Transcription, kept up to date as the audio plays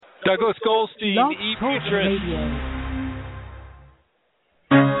Douglas Goldstein, Blog Talk E-Futurist. Radio.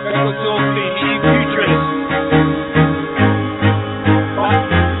 Douglas Goldstein, E-Futurist.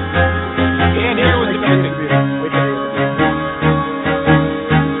 Can't hear with the music.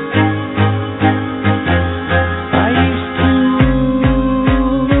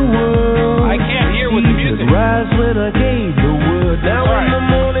 I can't hear with the music. Rise when I gave the word. Now in the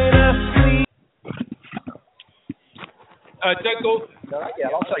morning I sleep. Doug Gold. Yeah,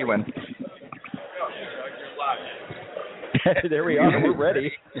 I'll tell you when. There we are. We're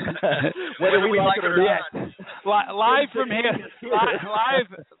ready. Whether we like it or not. Live from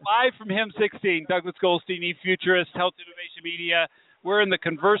him 16, Douglas Goldstein, E-Futurist, Health Innovation Media. We're in the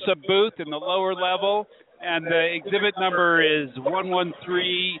Conversa booth in the lower level, and the exhibit number is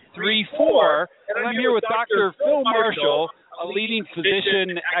 11334. And I'm here with Dr. Phil Marshall, a leading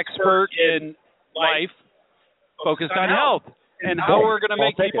physician expert in life, focused on health and how we're going to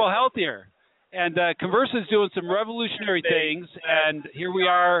make people healthier. And Conversa is doing some revolutionary things, and here we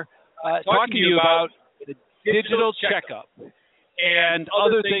are talking to you about the digital checkup and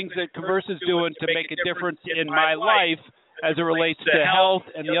other things that Conversa is doing to make a difference in my life as it relates to health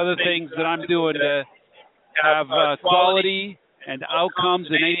and the other things that I'm doing to have quality and outcomes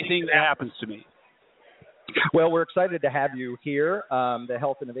in anything that happens to me. Well, we're excited to have you here, the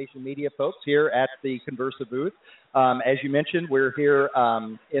Health Innovation Media folks here at the Conversa booth. As you mentioned, we're here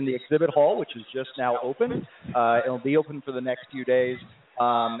in the exhibit hall, which is just now open. It'll be open for the next few days.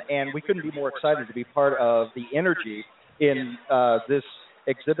 And we couldn't be more excited to be part of the energy in this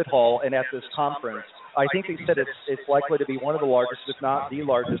exhibit hall and at this conference. I think they said it's likely to be one of the largest, if not the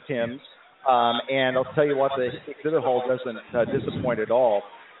largest, HIMSS. And I'll tell you what, the exhibit hall doesn't disappoint at all.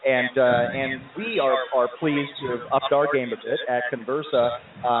 And we are pleased to have upped our game a bit at Conversa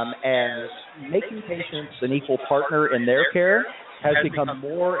as making patients an equal partner in their care has become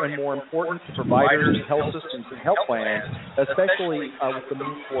more and more important to providers, health systems, and health plans, especially with the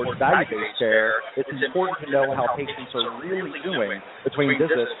move towards value-based care. It's important to know how patients are really doing between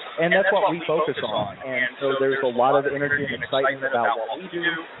visits, and that's what we focus on. And so there's a lot of energy and excitement about what we do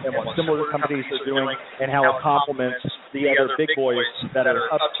and what similar companies are doing and how it complements the other big boys that are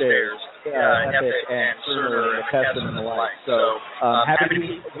upstairs, Epic and Cerner and McKesson and the like. So happy to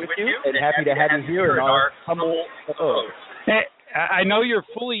be with you and happy to have you here in our humble abode. I know you're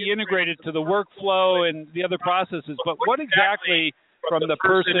fully integrated to the workflow and the other processes, but what exactly, from the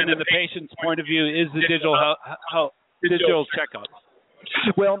person and the patient's point of view, is the digital checkup?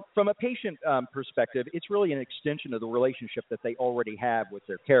 Well, from a patient perspective, it's really an extension of the relationship that they already have with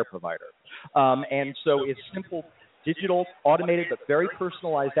their care provider. And so it's simple, digital, automated, but very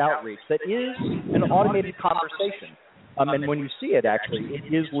personalized outreach that is an automated conversation. And when you see it, actually,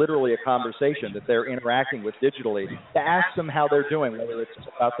 it is literally a conversation that they're interacting with digitally to ask them how they're doing, whether it's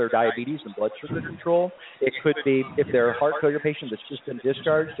about their diabetes and blood sugar control. It could be, if they're a heart failure patient that's just been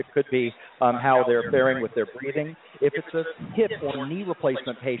discharged, it could be how they're faring with their breathing. If it's a hip or knee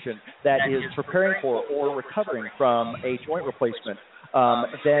replacement patient that is preparing for or recovering from a joint replacement,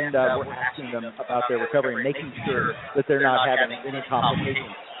 then we're asking them about their recovery and making sure that they're not having any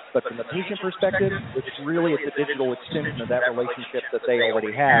complications. But from the patient perspective, it's really a digital extension of that relationship that they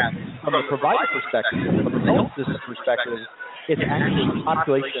already have. From the provider perspective, from the health system perspective, it's actually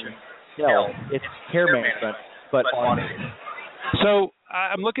population health. It's care management, but automated. So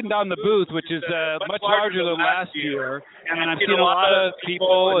I'm looking down the booth, which is much larger than last year, and I'm seeing a lot of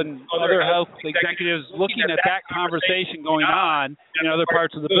people and other health executives looking at that conversation going on in other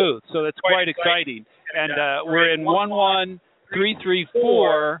parts of the booth. So that's quite exciting. And we're in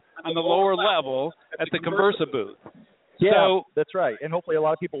 11334 on the lower level at the Conversa booth. Yeah, so, that's right. And hopefully a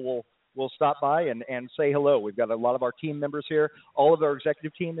lot of people will stop by and say hello. We've got a lot of our team members here. All of our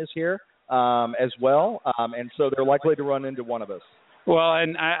executive team is here as well. And so they're likely to run into one of us. Well,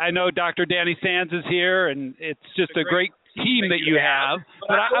 and I know Dr. Danny Sands is here, and it's just a great team that you have.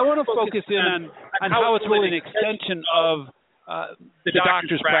 But I want to focus in on how it's really an extension of the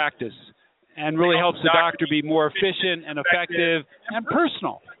doctor's practice and really helps the doctor be more efficient and effective and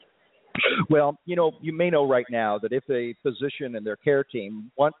personal. Well, you may know right now that if a physician and their care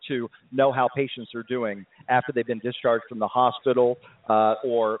team want to know how patients are doing after they've been discharged from the hospital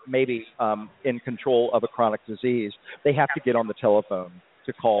or maybe in control of a chronic disease, they have to get on the telephone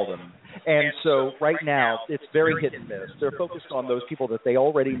to call them. And so right now, it's very hit and miss. They're focused on those people that they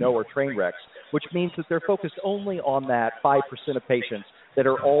already know are train wrecks, which means that they're focused only on that 5% of patients that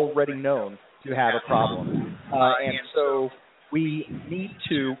are already known to have a problem. And so we need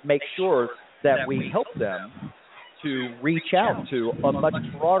to make sure that we help them to reach out to a much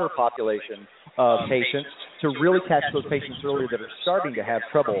broader population of patients to really catch those patients early that are starting to have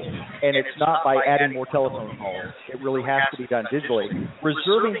trouble. And it's not by adding more telephone calls. It really has to be done digitally.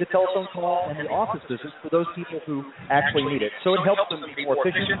 Reserving the telephone call and the office visits for those people who actually need it. So it helps them be more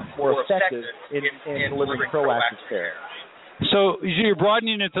efficient, more effective in delivering proactive care. So you're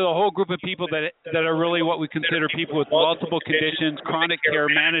broadening into the whole group of people that are really what we consider people with multiple conditions, chronic care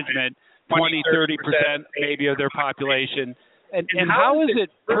management, 20, 30% maybe of their population. And how is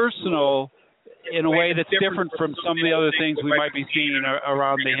it personal in a way that's different from some of the other things we might be seeing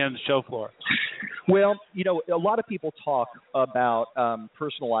around the HIMSS show floor? Well, a lot of people talk about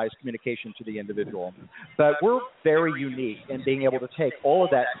personalized communication to the individual, but we're very unique in being able to take all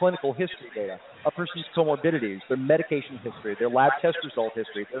of that clinical history data, a person's comorbidities, their medication history, their lab test result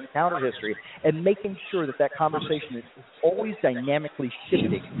history, their encounter history, and making sure that conversation is always dynamically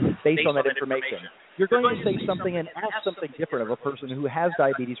shifting based on that information. You're going to say something and ask something different of a person who has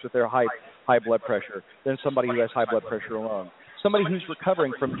diabetes with their high blood pressure than somebody who has high blood pressure alone. Somebody who's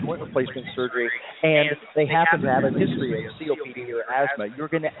recovering from joint replacement surgery and they happen to have a history of COPD or asthma, you're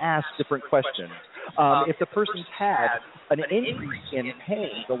going to ask different questions. If the person's had an increase in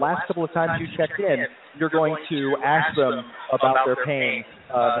pain the last couple of times you checked in, you're going to ask them about their pain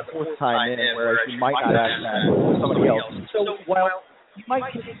the fourth time in, whereas you might not ask that to somebody else. So while you might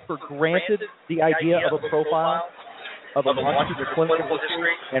take for granted the idea of a profile, of a longitudinal clinical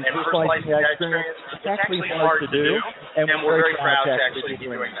history and personalizing that experience, it's actually hard to do, and we're very proud to actually be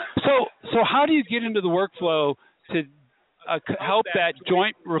doing that. So how do you get into the workflow to help that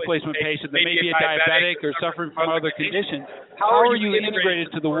joint replacement patient that may be a diabetic or suffering from other conditions? How are you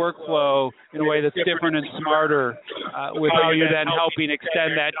integrated to the workflow in a way that's different and smarter with how you're then helping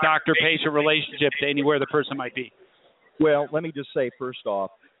extend that doctor-patient relationship to anywhere the person might be? Well, let me just say first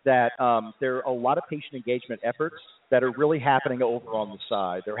off that there are a lot of patient engagement efforts that are really happening over on the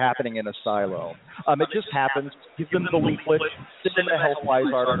side. They're happening in a silo. It just happens. Give them the leaflet, send them the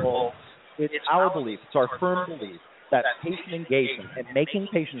HealthWise article. It's our belief, it's our firm belief that patient engagement and making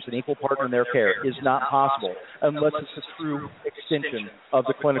patients an equal partner in their care is not possible unless it's a true extension of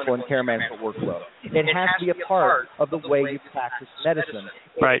the clinical and care management workflow. It has to be a part of the way you practice medicine.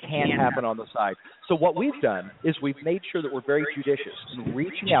 It can't happen on the side. So what we've done is we've made sure that we're very judicious in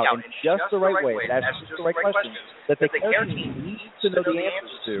reaching out in just the right way, asking just the right questions that the care team needs to know the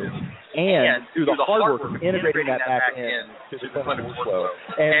answers to, and do the hard work of integrating that back into the clinical workflow.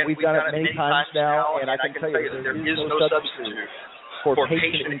 And we've done it many times now, and I can tell you there is no substitute for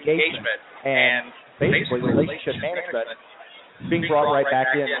patient engagement and basically relationship management being brought right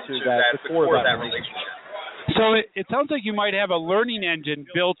back into the core of that relationship. So it sounds like you might have a learning engine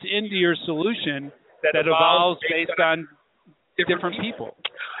built into your solution that evolves based on different people.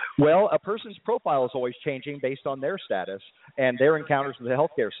 Well, a person's profile is always changing based on their status and their encounters with the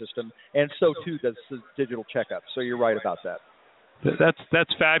healthcare system, and so too does the digital checkup. So you're right about that.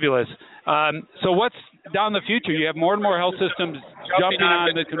 That's fabulous. So what's down the future? You have more and more health systems jumping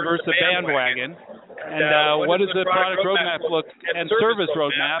on the Conversa bandwagon. And what does the product roadmap look and service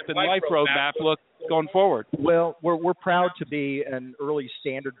roadmap and life roadmap look going forward? Well, we're proud to be an early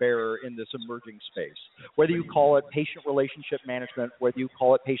standard bearer in this emerging space. Whether you call it patient relationship management, whether you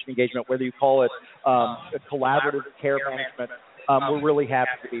call it patient engagement, whether you call it collaborative care management, we're really happy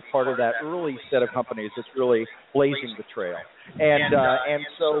to be part of that early set of companies that's really blazing the trail. And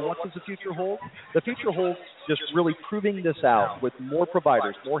so what does the future hold? The future holds just really proving this out with more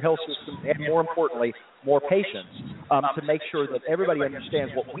providers, more health systems, and more importantly, more patients to make sure that everybody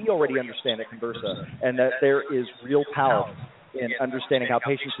understands what we already understand at Conversa, and that there is real power in understanding how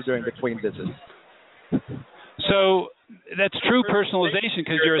patients are doing between visits. So that's true personalization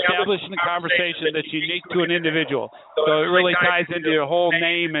because you're establishing a conversation that's unique to an individual. So it really ties into your whole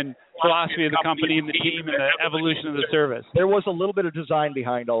name and philosophy of the company and the team and the evolution of the service. There was a little bit of design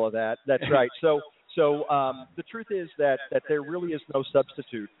behind all of that. That's right. So the truth is that there really is no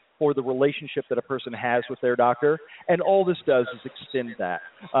substitute for the relationship that a person has with their doctor, and all this does is extend that.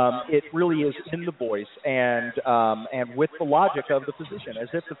 It really is in the voice and with the logic of the physician, as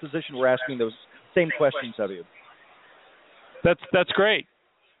if the physician were asking those same questions of you. That's great.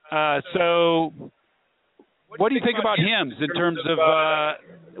 So what do you think about HIMSS in terms of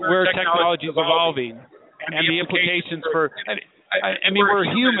where technology is evolving and the implications for – I mean, we're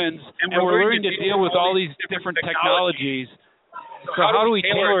humans, and we're learning to deal with all these different technologies. So how do we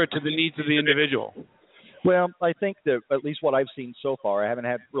tailor it to the needs of the individual? Well, I think that at least what I've seen so far, I haven't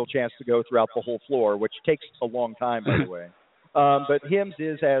had a real chance to go throughout the whole floor, which takes a long time, by the way. But HIMSS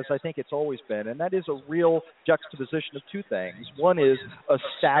is as I think it's always been, and that is a real juxtaposition of two things. One is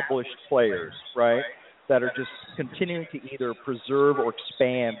established players, right, that are just continuing to either preserve or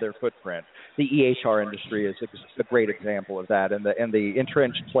expand their footprint. The EHR industry is a great example of that, and the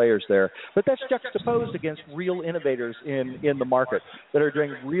entrenched players there. But that's juxtaposed against real innovators in the market that are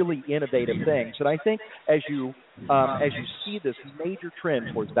doing really innovative things. And I think as you see this major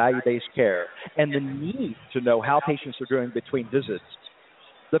trend towards value-based care and the need to know how patients are doing between visits,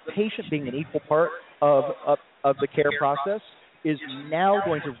 the patient being an equal part of the care process is now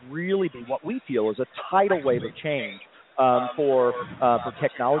going to really be what we feel is a tidal wave of change for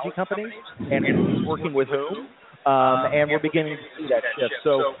technology companies and who's working with whom. And we're beginning to see that shift.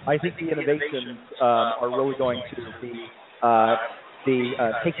 So I think the innovations are really going to be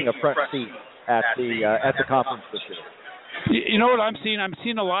taking a front seat at the conference this year. You know what I'm seeing? I'm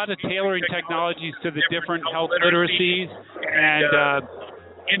seeing a lot of tailoring technologies to the different health literacies and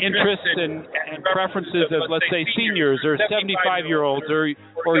interests and preferences of, let's say, seniors or 75-year-olds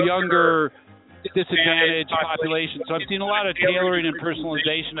or younger disadvantaged populations. So I'm seeing a lot of tailoring and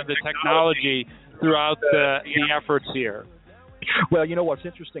personalization of the technology throughout the efforts here. Well, you know what's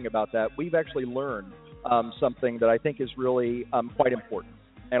interesting about that? We've actually learned something that I think is really quite important.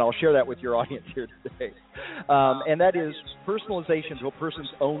 And I'll share that with your audience here today. And that is personalization to a person's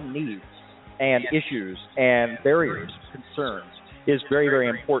own needs and issues and barriers, concerns, is very, very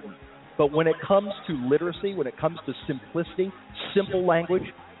important. But when it comes to literacy, when it comes to simplicity, simple language,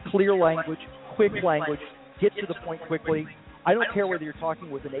 clear language, quick language, get to the point quickly, I don't care whether you're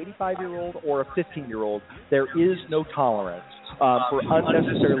talking with an 85-year-old or a 15-year-old, there is no tolerance for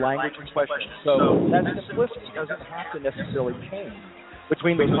unnecessary language and questions. So that simplicity doesn't have to necessarily change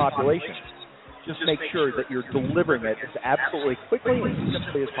between those populations. Just make sure that you're delivering it as absolutely quickly and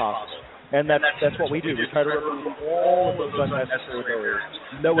simply as possible. And that's what we do. We try to remove all of those unnecessary barriers.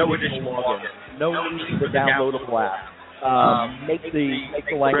 No additional login. No need for downloadable app. Make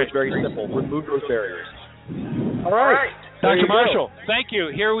the language very simple. Remove those barriers. All right. Dr. Marshall, thank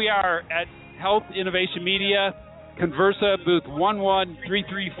you. Here we are at Health Innovation Media, Conversa, booth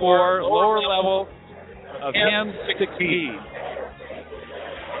 11334, lower level of M16.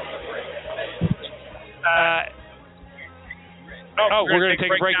 We're going to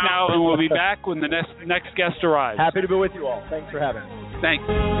take a break now, and we'll be back when the next guest arrives. Happy to be with you all. Thanks for having me. Thanks.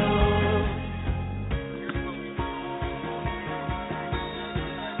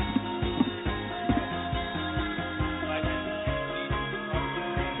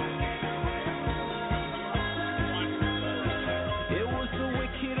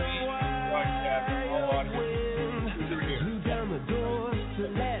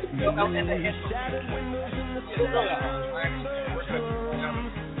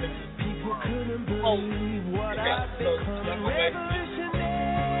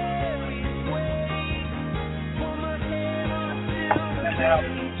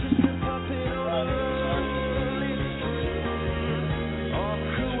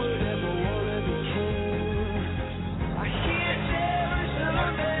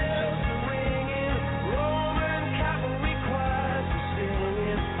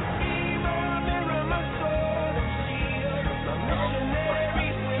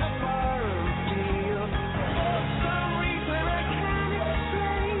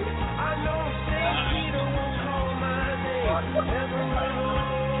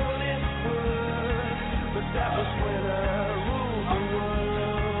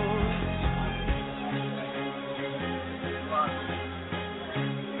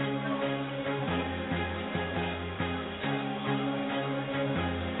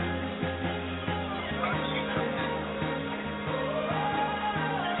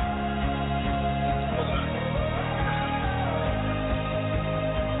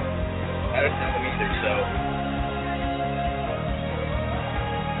 I don't know them either, so.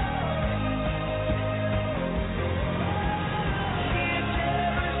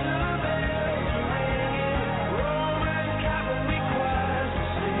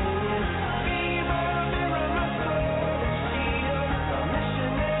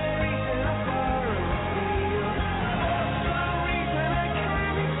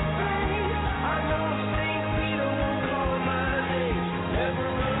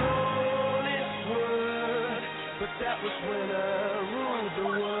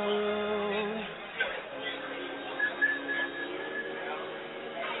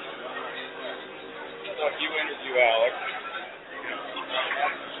 You interview Alex.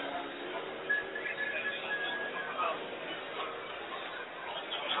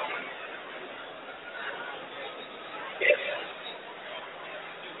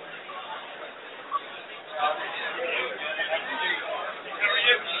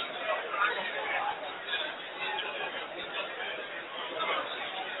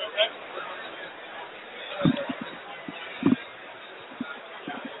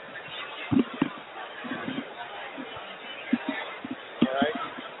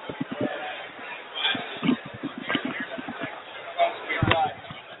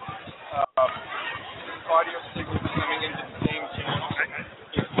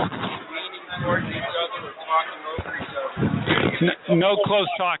 No close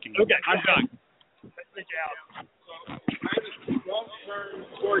talking. Okay. I'm done.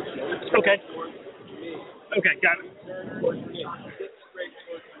 Okay. Okay, got it.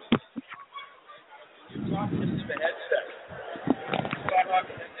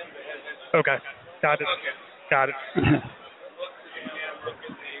 Okay, got it. Got it.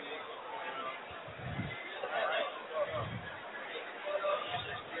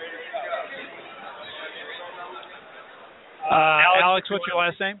 Alex, what's your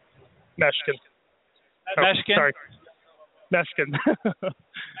last name? Meshkin. Meshkin? Sorry. Meshkin.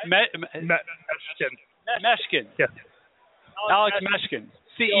 Meshkin. Meshkin. Yes. Alex Meshkin,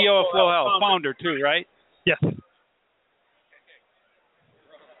 CEO of Flow Health, founder too, right? Yes.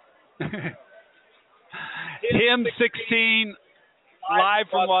 Him 16, live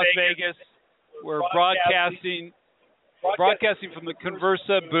from Las Vegas. We're broadcasting from the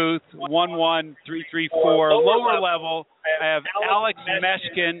Conversa booth 11334, lower level. I have Alex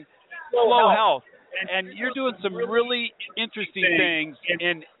Meshkin, Flow Health, and you're doing some really interesting things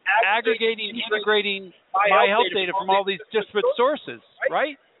in aggregating, integrating my health data from all these disparate sources,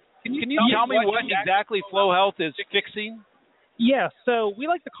 right? Can you tell me what exactly Flow Health is fixing? Yeah, so we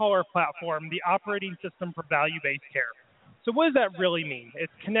like to call our platform the operating system for value-based care. So what does that really mean?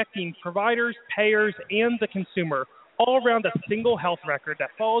 It's connecting providers, payers, and the consumer all around a single health record that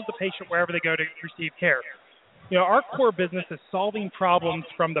follows the patient wherever they go to receive care. You know, our core business is solving problems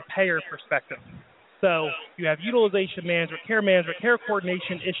from the payer perspective. So you have utilization management, care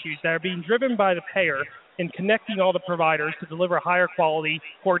coordination issues that are being driven by the payer in connecting all the providers to deliver higher quality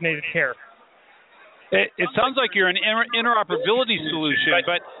coordinated care. It sounds like you're an interoperability solution,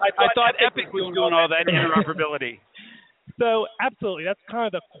 but I thought Epic was doing all that interoperability. So absolutely, that's kind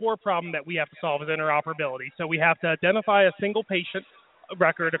of the core problem that we have to solve is interoperability. So we have to identify a single patient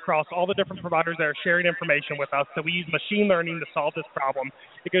record across all the different providers that are sharing information with us. So we use machine learning to solve this problem.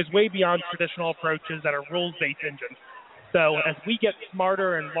 It goes way beyond traditional approaches that are rules-based engines. So as we get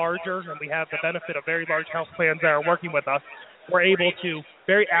smarter and larger, and we have the benefit of very large health plans that are working with us, we're able to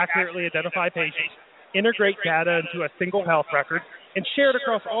very accurately identify patients, integrate data into a single health record, and share it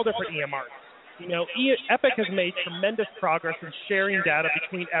across all different EMRs. You know, Epic has made tremendous progress in sharing data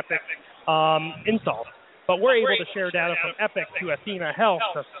between Epic installs, but we're able to share data from Epic to Athena Health,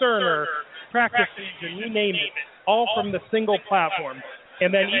 to Cerner, Practice Fusion, you name it, all from the single platform.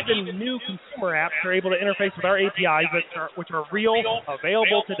 And then even new consumer apps are able to interface with our APIs, which are real,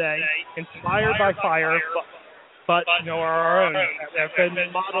 available today, inspired by Fire, but you know, are our own, have been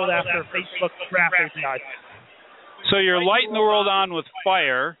modeled after Facebook's Graph API. So you're lighting the world on with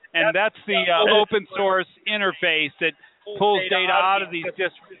Fire, and that's the open source interface that pulls data out of these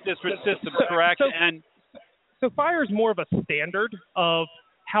disparate systems, correct? So Fire is more of a standard of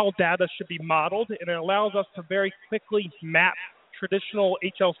how data should be modeled, and it allows us to very quickly map traditional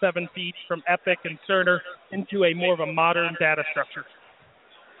HL7 feeds from Epic and Cerner into a more of a modern data structure.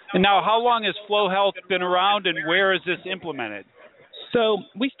 And now, how long has Flow Health been around, and where is this implemented? So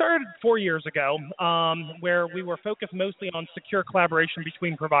we started 4 years ago, where we were focused mostly on secure collaboration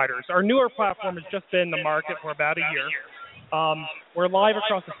between providers. Our newer platform has just been in the market for about a year. We're live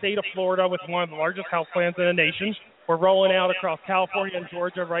across the state of Florida with one of the largest health plans in the nation. We're rolling out across California and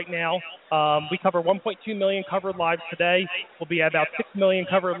Georgia right now. We cover 1.2 million covered lives today. We'll be at about 6 million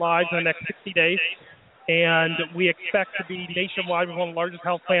covered lives in the next 60 days. And we expect to be nationwide with one of the largest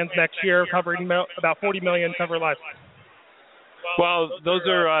health plans next year, covering about 40 million covered lives. Well, those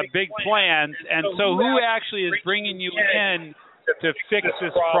are big plans. And so who actually is bringing you in to fix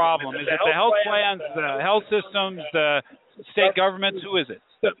this problem? Is it the health plans, the health systems, the state governments? Who is it?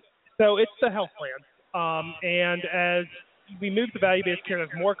 So it's the health plans. And as we move to value-based care, there's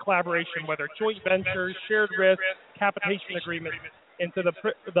more collaboration, whether joint ventures, shared risk, capitation agreements. And so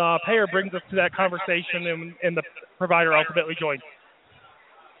the payer brings us to that conversation, and the provider ultimately joins.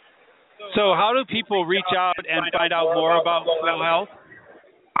 So how do people reach out and find out more about Flow Health?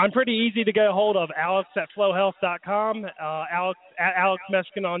 I'm pretty easy to get a hold of. Alex at flowhealth.com, Alex at Alex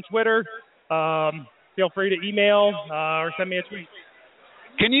Meshkin on Twitter. Feel free to email or send me a tweet.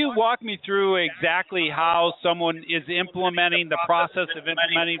 Can you walk me through exactly how someone is implementing the process of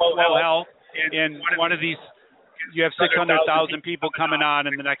implementing Flow Health in one of these? You have 600,000 people coming on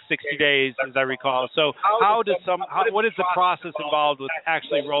in the next 60 days, as I recall. So what is the process involved with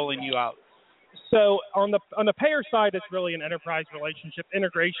actually rolling you out? So on the payer side, it's really an enterprise relationship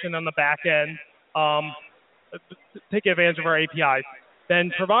integration on the back end. Take advantage of our APIs.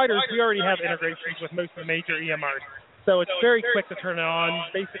 Then providers, we already have integrations with most of the major EMRs. So it's very quick to turn it on.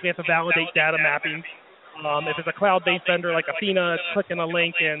 Basically, you have to validate data mapping. If it's a cloud-based vendor like Athena, it's clicking a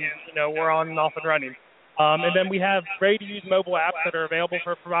link and we're on and off and running. And then we have ready-to-use mobile apps that are available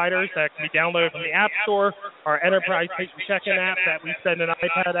for providers that can be downloaded from the App Store, our Enterprise Patient Check-in app that we send an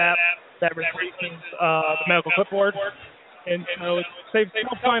iPad app that replaces the medical clipboard. And so it's safe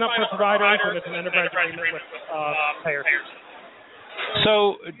self-sign up for providers, and it's an enterprise agreement with payers.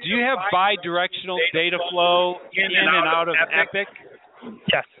 So do you have bi-directional data flow in and out of Epic?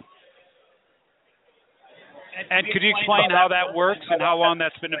 Yes. And could you explain how that works and how long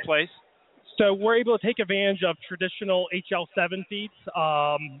that's been in place? So we're able to take advantage of traditional HL7 feeds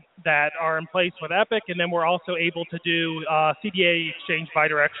that are in place with Epic, and then we're also able to do CDA exchange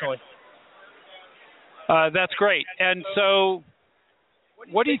bidirectionally. That's great. And so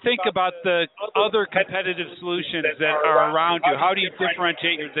what do you think about the other competitive solutions that are around you? How do you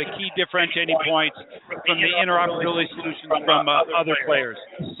differentiate the key differentiating points from the interoperability solutions from other players?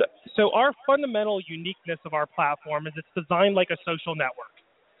 So our fundamental uniqueness of our platform is it's designed like a social network.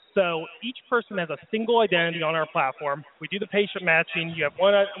 So each person has a single identity on our platform. We do the patient matching. You have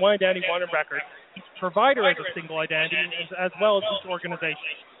one identity, one record. Each provider has a single identity, as well as each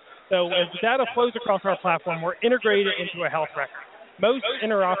organization. So as the data flows across our platform, we're integrated into a health record. Most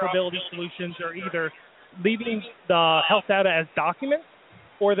interoperability solutions are either leaving the health data as documents,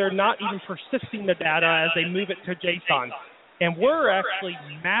 or they're not even persisting the data as they move it to JSON. And we're actually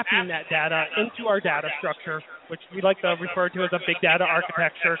mapping that data into our data structure, which we like to refer to as a big data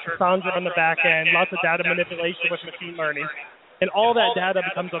architecture. Cassandra on the back end, lots of data manipulation with machine learning. And all that data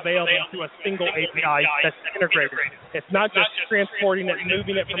becomes available through a single API that's integrated. It's not just transporting it,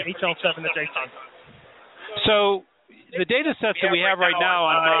 moving it from HL7 to JSON. So the data sets that we have right now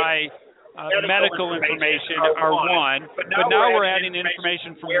on my medical information are one, but now we're adding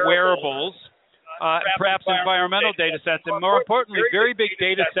information from wearables, perhaps environmental data sets, and more importantly, very big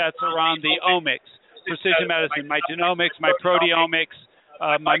data sets around the omics, precision medicine, my genomics, my proteomics,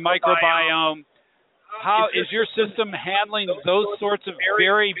 my microbiome. How is your system handling those sorts of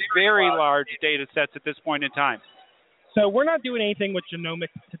very, very large data sets at this point in time? So we're not doing anything with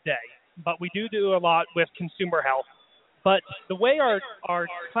genomics today, but we do a lot with consumer health. But the way our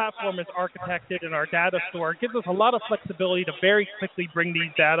platform is architected and our data store gives us a lot of flexibility to very quickly bring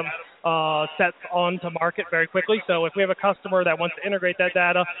these data sets onto market very quickly. So if we have a customer that wants to integrate that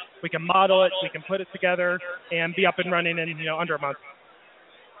data, we can model it, we can put it together, and be up and running in under a month.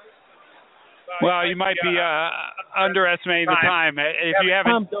 Well, you might be underestimating the time if you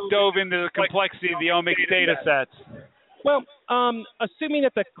haven't dove into the complexity of the omics data sets. Well, assuming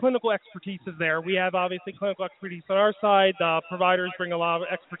that the clinical expertise is there, we have obviously clinical expertise on our side. The providers bring a lot of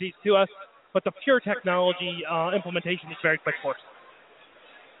expertise to us, but the pure technology implementation is very quick for us.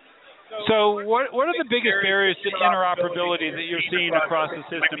 So what are the biggest barriers to interoperability that you're seeing across the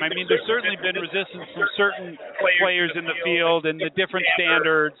system? I mean, there's certainly been resistance from certain players in the field and the different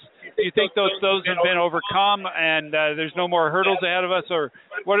standards. Do you think those have been overcome and there's no more hurdles ahead of us, or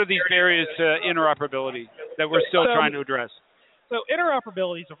what are these barriers to interoperability that we're still trying to address? So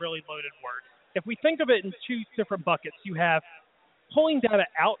interoperability is a really loaded word. If we think of it in two different buckets, you have pulling data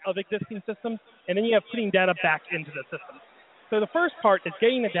out of existing systems, and then you have putting data back into the system. So the first part is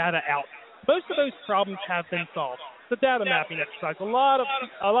getting the data out. Most of those problems have been solved. The data mapping exercise, a lot of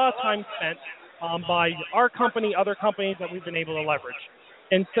time spent by our company, other companies that we've been able to leverage.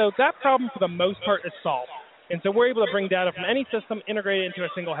 And so that problem, for the most part, is solved. And so we're able to bring data from any system, integrate it into a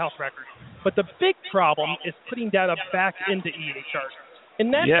single health record. But the big problem is putting data back into EHRs.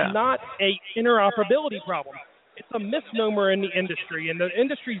 And that's not a interoperability problem. It's a misnomer in the industry, and the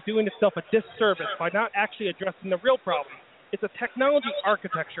industry is doing itself a disservice by not actually addressing the real problem. It's a technology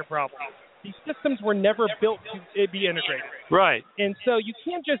architecture problem. These systems were never built to be integrated. Right. And so you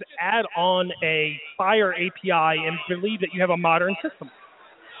can't just add on a Fire API and believe that you have a modern system.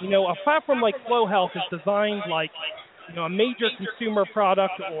 A platform like Flow Health is designed like, a major consumer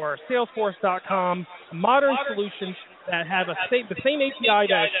product or Salesforce.com, a modern solution that have the same API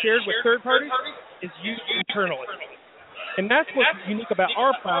that is shared with third parties is used internally. And that's what's unique about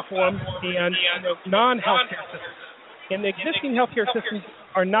our platform and non-healthcare systems. And the existing healthcare systems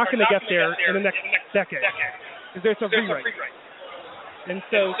are not going to get there in the next decade because there's a rewrite. And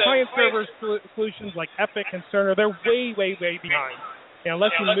so client-server solutions like Epic and Cerner, they're way, way, way behind. And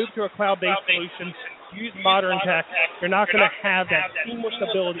unless you move to a cloud-based solution, use modern tech, you're not going to have that seamless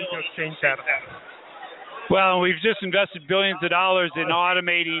ability to exchange data. Well, we've just invested billions of dollars in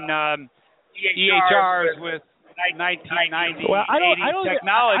automating EHRs with 1990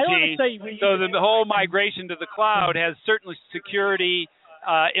 technology. So the whole migration to the cloud has certainly security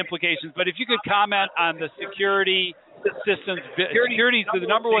implications. But if you could comment on the security systems, security is the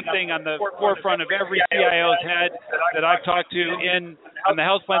number one thing on the forefront of every CIO's head that I've talked to on the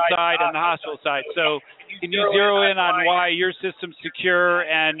health plan side and the hospital side. So can you zero in on why your system's secure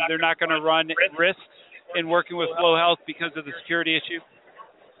and they're not going to run risks in working with Flow Health because of the security issue?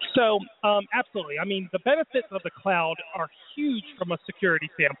 So, absolutely. I mean, the benefits of the cloud are huge from a security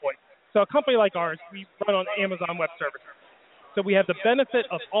standpoint. So a company like ours, we run on Amazon Web Services. So we have the benefit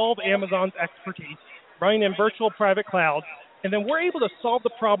of all of Amazon's expertise running in virtual private clouds, and then we're able to solve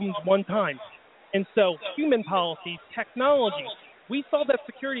the problems one time. And so human policies, technology, we solve that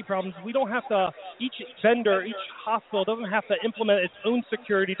security problems. We don't have to, each vendor, each hospital doesn't have to implement its own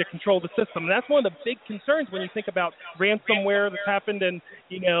security to control the system. And that's one of the big concerns when you think about ransomware that's happened in,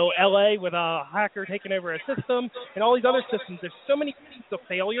 LA with a hacker taking over a system and all these other systems. There's so many points of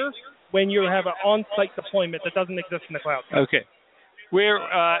failure when you have an on-site deployment that doesn't exist in the cloud. Okay.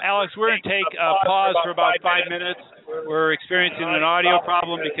 Alex, we're going to take a pause for about 5 minutes. We're experiencing an audio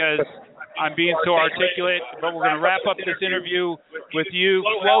problem because I'm being so articulate, but we're going to wrap up this interview with you,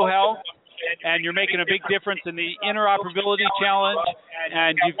 Flow Health, and you're making a big difference in the interoperability challenge,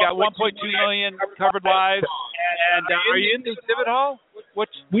 and you've got 1.2 million covered lives. And are you in the exhibit hall?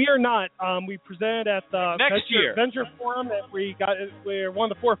 We are not. We presented at the next year Venture Forum, and we're one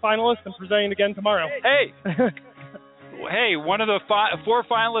of the 4 finalists and presenting again tomorrow. Hey. Hey, one of the 4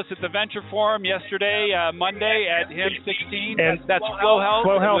 finalists at the Venture Forum yesterday, Monday at HIMSS 16. And that's Flow Health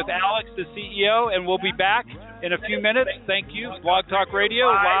with Alex, the CEO, and we'll be back in a few minutes. Thank you. Blog Talk Radio,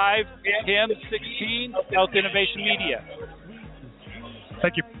 live, HIMSS 16, Health Innovation Media.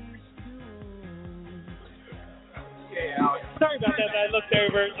 Thank you. Sorry about that. I looked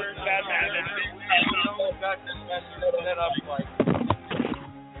over.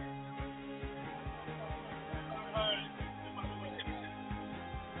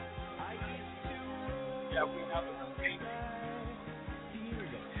 Yeah, we have a meeting.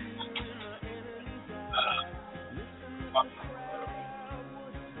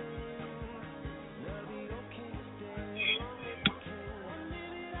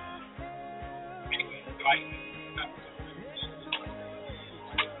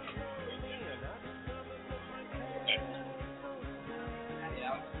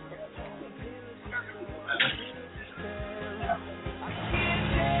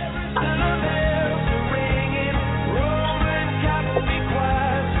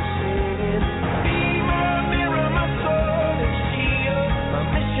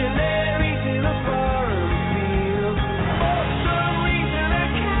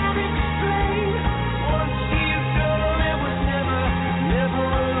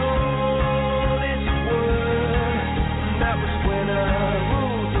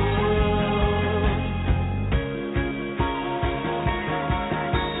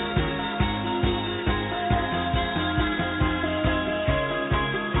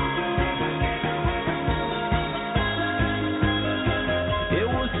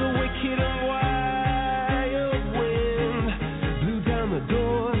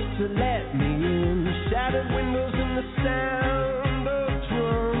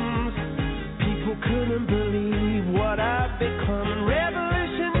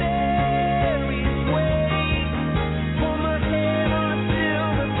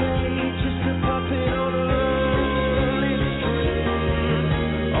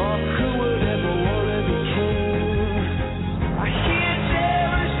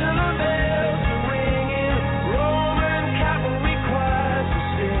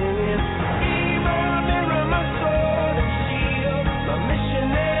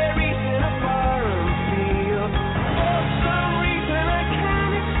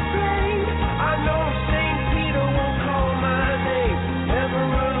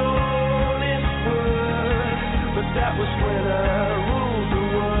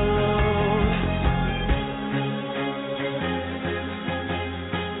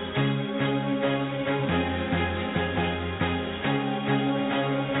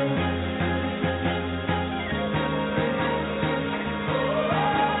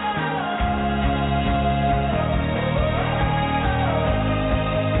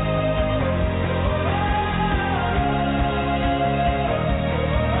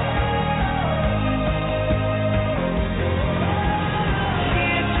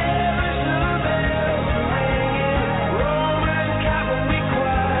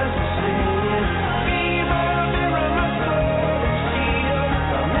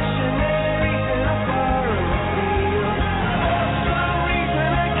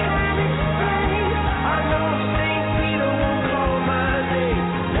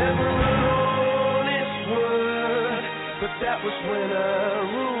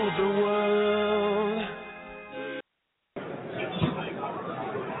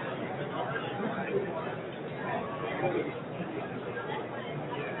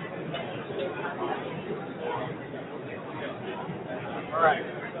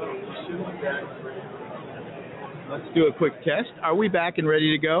 Let's do a quick test. Are we back and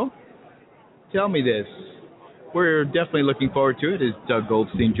ready to go? Tell me this. We're definitely looking forward to it as Doug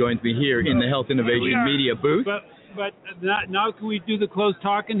Goldstein joins me here in the Health Innovation Media booth. But now can we do the close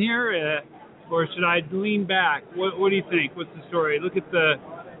talking here, or should I lean back? What do you think? What's the story? Look at the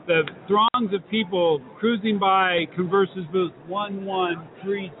throngs of people cruising by Conversa's booth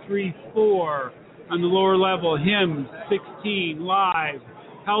 11334 on the lower level. HIMSS 16 live,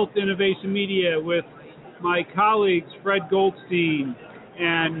 Health Innovation Media with my colleagues Fred Goldstein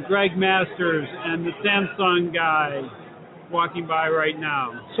and Greg Masters and the Samsung guy walking by right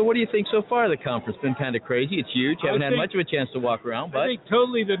now. So what do you think so far? The conference been kind of crazy. It's huge. Haven't had much of a chance to walk around, but I think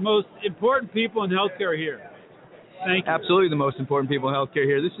totally the most important people in healthcare here. Thank you. Absolutely the most important people in healthcare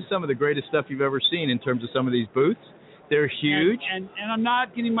here. This is some of the greatest stuff you've ever seen in terms of some of these booths. They're huge. And I'm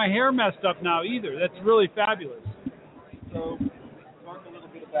not getting my hair messed up now either. That's really fabulous. So, talk a little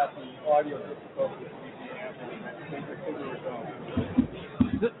bit about the audio difficulties.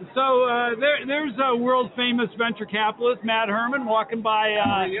 So there's a world-famous venture capitalist, Matt Herman, walking by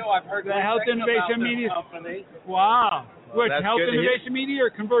I've heard the Health Innovation Media. Company. Wow. Which, That's Health Innovation Media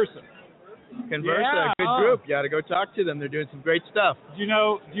or Conversa? Conversa, good group. You got to go talk to them. They're doing some great stuff. Do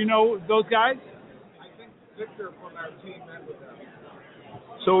you know those guys? I think Victor from our team met with them.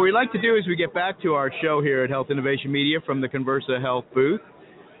 So what we like to do as we get back to our show here at Health Innovation Media from the Conversa Health booth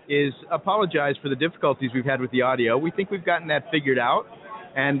is apologize for the difficulties we've had with the audio. We think we've gotten that figured out.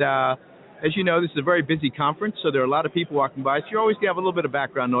 And as you know, this is a very busy conference, so there are a lot of people walking by. So you always have a little bit of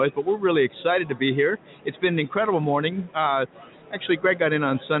background noise, but we're really excited to be here. It's been an incredible morning. Actually, Greg got in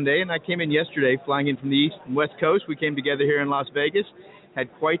on Sunday, and I came in yesterday, flying in from the East and West Coast. We came together here in Las Vegas, had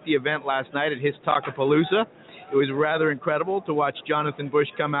quite the event last night at his Talkapalooza. It was rather incredible to watch Jonathan Bush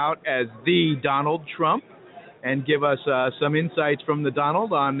come out as the Donald Trump and give us some insights from the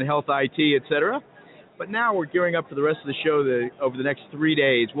Donald on health IT, et cetera. But now we're gearing up for the rest of the show over the next 3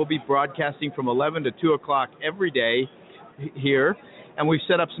 days. We'll be broadcasting from 11 to 2 o'clock every day here. And we've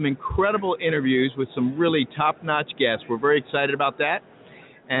set up some incredible interviews with some really top-notch guests. We're very excited about that.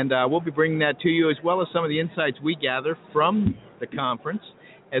 And we'll be bringing that to you, as well as some of the insights we gather from the conference,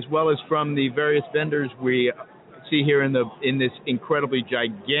 as well as from the various vendors we see here in this incredibly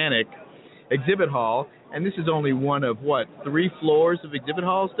gigantic exhibit hall. And this is only one of, 3 floors of exhibit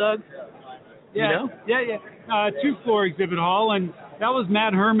halls, Doug? Yeah, you know? 2-floor exhibit hall, and that was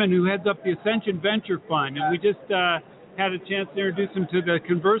Matt Herman, who heads up the Ascension Venture Fund, and we just had a chance to introduce him to the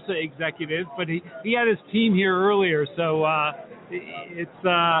Conversa executives, but he had his team here earlier, so it's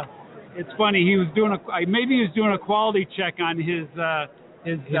funny. He was doing maybe he was doing a quality check on his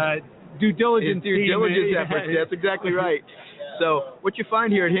due diligence. His due diligence efforts. That's exactly right. So what you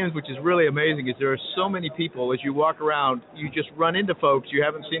find here at HIMSS, which is really amazing, is there are so many people. As you walk around, you just run into folks you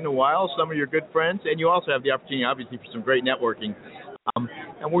haven't seen in a while, some of your good friends, and you also have the opportunity, obviously, for some great networking.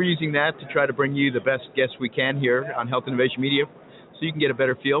 And we're using that to try to bring you the best guests we can here on Health Innovation Media so you can get a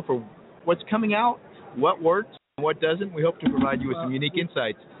better feel for what's coming out, what works, and what doesn't. We hope to provide you with some unique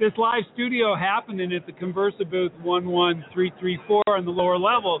insights. This live studio happening at the Conversa booth 11334 on the lower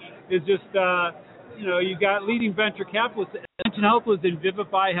level is just, you got leading venture capitalists. Ascension Health was in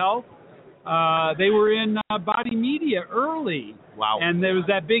Vivify Health. They were in Body Media early. Wow. And there was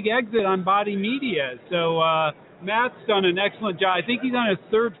that big exit on Body Media. So Matt's done an excellent job. I think he's on his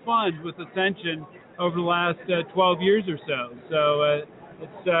 3rd fund with Ascension over the last 12 years or so. So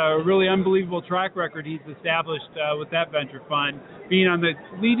it's a really unbelievable track record he's established with that venture fund, being on the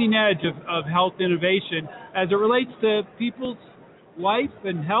leading edge of health innovation as it relates to people's life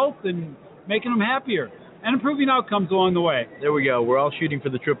and health and making them happier and improving outcomes along the way. There we go. We're all shooting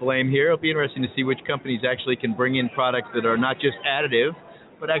for the triple aim here. It'll be interesting to see which companies actually can bring in products that are not just additive,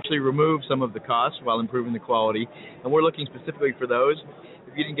 but actually remove some of the costs while improving the quality. And we're looking specifically for those.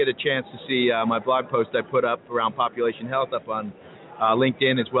 If you didn't get a chance to see my blog post I put up around population health up on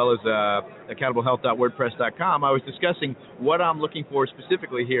LinkedIn, as well as accountablehealth.wordpress.com, I was discussing what I'm looking for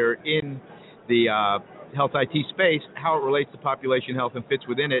specifically here in the health IT space, how it relates to population health and fits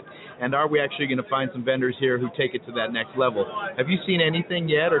within it, and are we actually going to find some vendors here who take it to that next level? Have you seen anything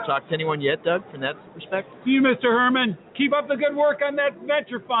yet or talked to anyone yet, Doug, from that respect? To you, Mr. Herman. Keep up the good work on that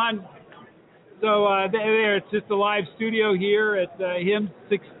venture fund. So there, it's just a live studio here at HIMSS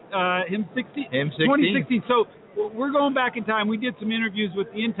 2016. So we're going back in time. We did some interviews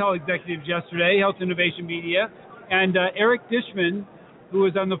with the Intel executives yesterday, Health Innovation Media, and Eric Dishman, who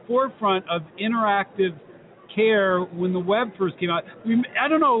was on the forefront of interactive care when the web first came out. I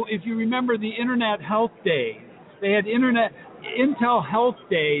don't know if you remember the Internet Health Days. They had Intel Health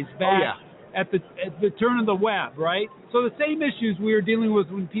Days back at the turn of the web, right? So the same issues we were dealing with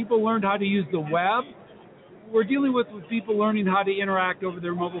when people learned how to use the web, we're dealing with people learning how to interact over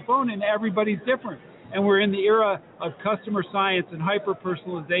their mobile phone, and everybody's different. And we're in the era of customer science and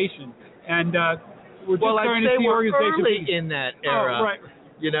hyper-personalization. And we're just starting to see organizations. Early in that era. Oh, right.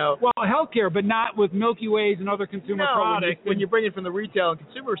 You know, well, healthcare, but not with Milky Ways and other consumer products. When you bring it from the retail and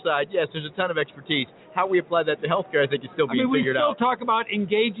consumer side, yes, there's a ton of expertise. How we apply that to healthcare, I think, is still being figured out. We still talk about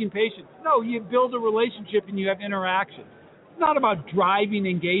engaging patients. No, you build a relationship and you have interaction. It's not about driving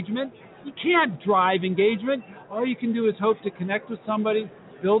engagement. You can't drive engagement. All you can do is hope to connect with somebody,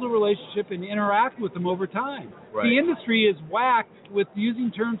 build a relationship, and interact with them over time. Right. The industry is whacked with using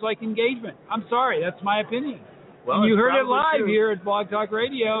terms like engagement. I'm sorry, that's my opinion. Well, you heard it live true. Here at Blog Talk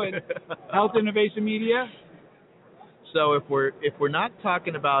Radio and Health Innovation Media. So if we're not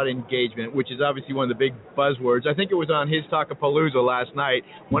talking about engagement, which is obviously one of the big buzzwords, I think it was on his Talkapalooza last night.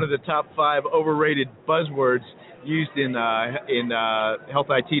 One of the top 5 overrated buzzwords used in Health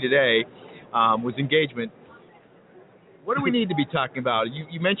IT today was engagement. What do we need to be talking about?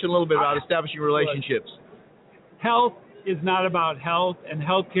 You mentioned a little bit about establishing relationships. Health is not about health, and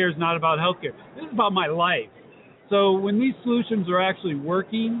healthcare is not about healthcare. This is about my life. So when these solutions are actually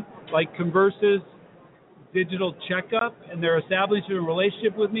working, like Conversa's digital checkup, and they're establishing a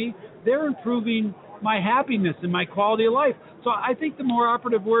relationship with me, they're improving my happiness and my quality of life. So I think the more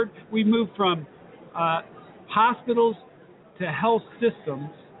operative word, we move from hospitals to health systems,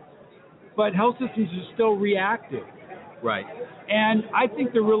 but health systems are still reactive. Right. And I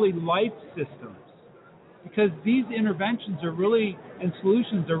think they're really life systems, because these interventions are really, and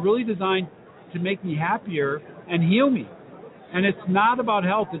solutions are really designed to make me happier and heal me. And it's not about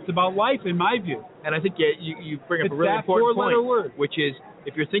health, it's about life, in my view. And I think you bring up a really important point, word. Which is,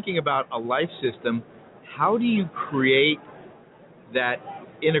 if you're thinking about a life system, how do you create that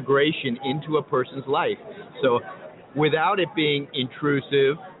integration into a person's life? So without it being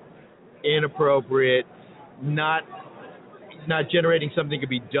intrusive, inappropriate, not generating something to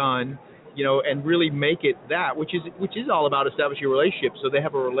be done, you know, and really make it that, which is all about establishing a relationship. So they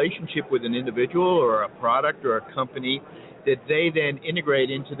have a relationship with an individual or a product or a company that they then integrate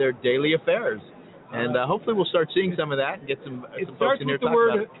into their daily affairs. And hopefully we'll start seeing some of that and get some folks in here to talk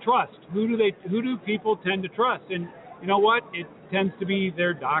about it. It starts with the word trust. Who do people tend to trust? And you know what? It tends to be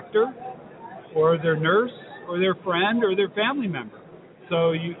their doctor or their nurse or their friend or their family member.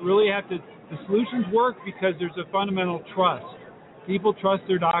 So you really have to, the solutions work because there's a fundamental trust. People trust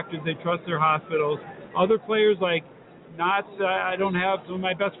their doctors, they trust their hospitals. Other players like I don't have, some of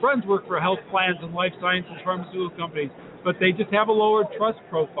my best friends work for health plans and life sciences pharmaceutical companies, but they just have a lower trust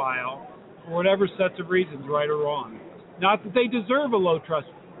profile for whatever sets of reasons, right or wrong. Not that they deserve a low trust,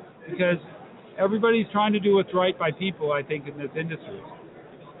 because everybody's trying to do what's right by people, I think, in this industry.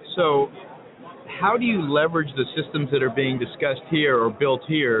 So how do you leverage the systems that are being discussed here or built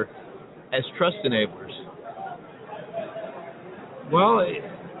here as trust enablers? Well,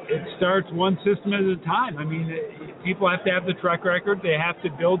 it starts one system at a time. I mean, people have to have the track record. They have to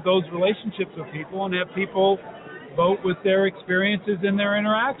build those relationships with people and have people vote with their experiences and their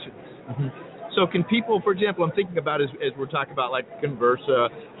interactions. Mm-hmm. So can people, for example, I'm thinking about as we're talking about like Conversa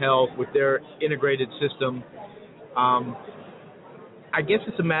Health with their integrated system, I guess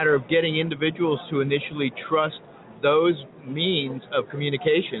it's a matter of getting individuals to initially trust those means of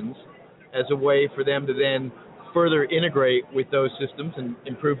communications as a way for them to then further integrate with those systems and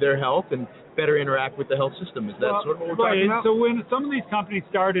improve their health and better interact with the health system. Is that sort of what we're talking about? So when some of these companies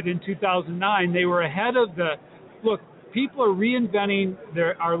started in 2009, they were ahead of look, people are reinventing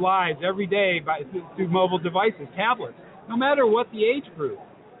our lives every day through mobile devices, tablets, no matter what the age group.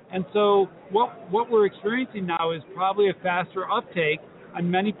 And so what we're experiencing now is probably a faster uptake on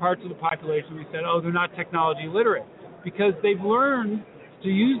many parts of the population. We said, they're not technology literate, because they've learned to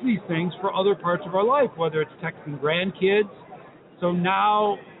use these things for other parts of our life, whether it's texting grandkids. So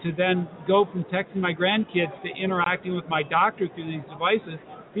now to then go from texting my grandkids to interacting with my doctor through these devices,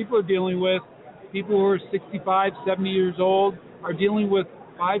 people are dealing with, people who are 65, 70 years old are dealing with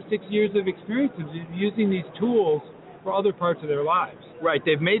 5-6 years of experience of using these tools for other parts of their lives. Right.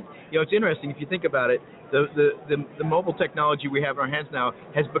 They've made, it's interesting if you think about it, the mobile technology we have in our hands now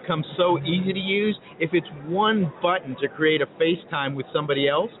has become so easy to use. If it's one button to create a FaceTime with somebody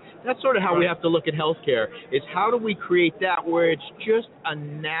else, that's sort of how we have to look at healthcare. Is how do we create that where it's just a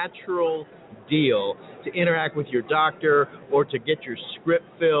natural deal to interact with your doctor or to get your script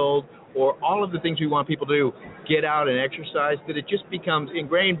filled or all of the things we want people to do, get out and exercise, that it just becomes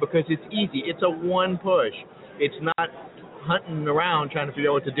ingrained because it's easy. It's a one push. It's not hunting around trying to figure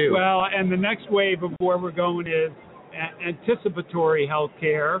out what to do. Well, and the next wave of where we're going is anticipatory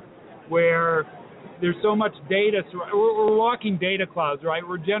healthcare, where there's so much data. So we're walking data clouds, right?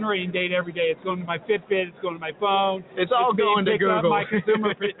 We're generating data every day. It's going to my Fitbit. It's going to my phone. It's all going to Google. My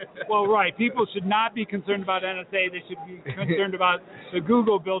consumer. Well, right. People should not be concerned about NSA. They should be concerned about the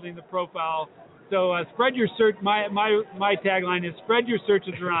Google building the profile. So spread your search. My tagline is spread your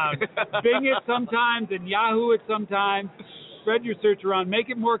searches around. Bing it sometimes and Yahoo it sometimes. Spread your search around. Make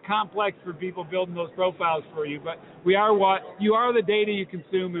it more complex for people building those profiles for you. But you are the data you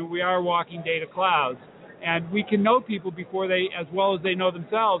consume, and we are walking data clouds. And we can know people before they, as well as they know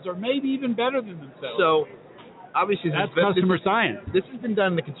themselves, or maybe even better than themselves. So, obviously, that's customer science. This has been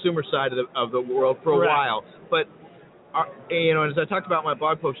done in the consumer side of the world for a while. But as I talked about in my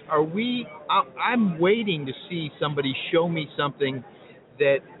blog post, I'm waiting to see somebody show me something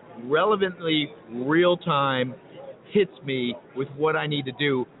that relevantly, real time, hits me with what I need to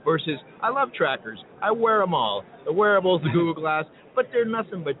do versus I love trackers. I wear them all. The wearables, the Google Glass, but they're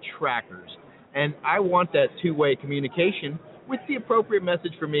nothing but trackers. And I want that two-way communication with the appropriate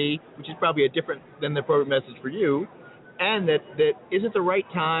message for me, which is probably different than the appropriate message for you, and that is it the right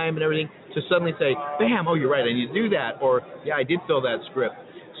time and everything to suddenly say, bam, oh, you're right, I need to do that, or yeah, I did fill that script.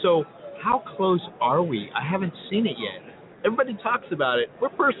 So how close are we? I haven't seen it yet. Everybody talks about it. We're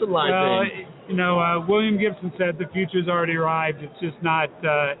personalizing. William Gibson said the future's already arrived. It's just not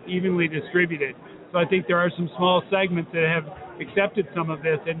evenly distributed. So I think there are some small segments that have accepted some of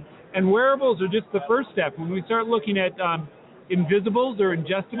this. And wearables are just the first step. When we start looking at invisibles or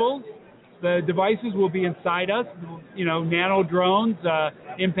ingestibles, the devices will be inside us, nano drones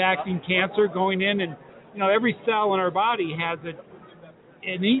impacting cancer, going in. And, every cell in our body has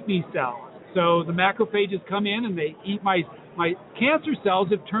an eat me cell. So the macrophages come in and they eat my cancer cells.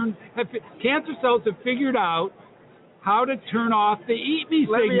 Cancer cells have figured out how to turn off the eat me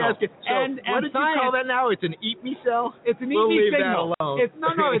signal. Let me ask you. So what did you call that now? It's an eat me cell? It's an eat me signal. It's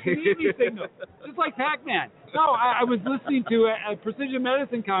an eat me signal. Just like Pac-Man. No, I was listening to a precision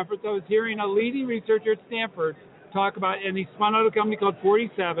medicine conference. I was hearing a leading researcher at Stanford talk about, and he spun out a company called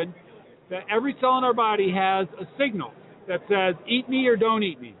 47, that every cell in our body has a signal that says eat me or don't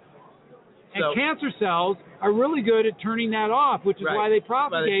eat me. And cancer cells are really good at turning that off, which is why they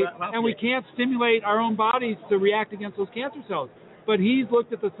propagate, and we can't stimulate our own bodies to react against those cancer cells. But he's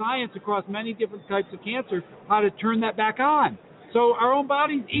looked at the science across many different types of cancer, how to turn that back on. So our own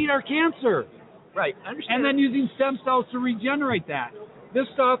bodies eat our cancer. Right, I understand. And then using stem cells to regenerate that. This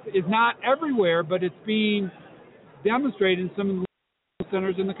stuff is not everywhere, but it's being demonstrated in some of the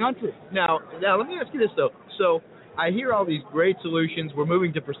centers in the country. Now let me ask you this, though. So I hear all these great solutions. We're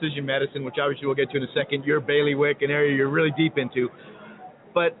moving to precision medicine, which obviously we'll get to in a second. Your bailiwick, an area you're really deep into.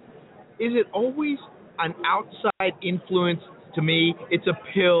 But is it always an outside influence? To me, it's a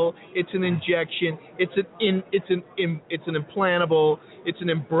pill, it's an injection, it's an implantable, it's an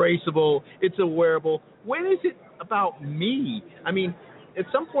embraceable, it's a wearable. When is it about me? I mean, at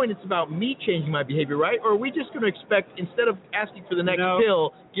some point it's about me changing my behavior, right? Or are we just going to expect, instead of asking for the next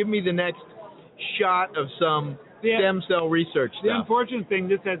pill, give me the next shot of some stem cell research stuff? The unfortunate thing,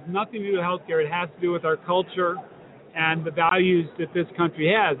 this has nothing to do with healthcare. It has to do with our culture and the values that this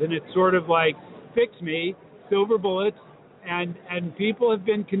country has. And it's sort of like, fix me, silver bullets, and people have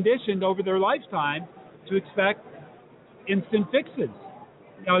been conditioned over their lifetime to expect instant fixes.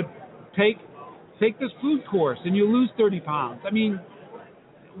 Take this food course and you lose 30 pounds. I mean,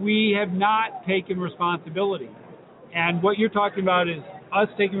 we have not taken responsibility. And what you're talking about is us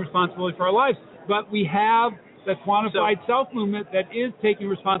taking responsibility for our lives. But we have the quantified self movement that is taking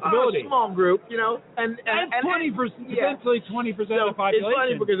responsibility. A small group, and 20%, potentially 20% of the population. It's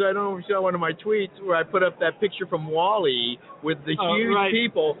funny because I don't know if you saw one of my tweets where I put up that picture from WALL-E with the huge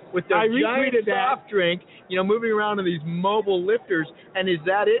people with their giant soft drink, moving around in these mobile lifters. And is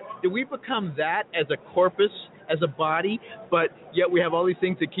that it? Do we become that as a corpus, as a body, but yet we have all these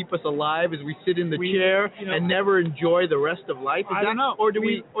things that keep us alive as we sit in the chair and never enjoy the rest of life? I don't know. Or do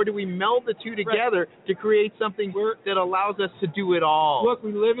we meld the two together to create something that allows us to do it all? Look,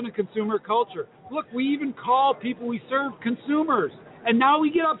 we live in a consumer culture. Look, we even call people we serve consumers, and now we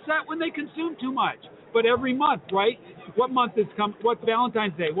get upset when they consume too much. But every month, right? What month is what's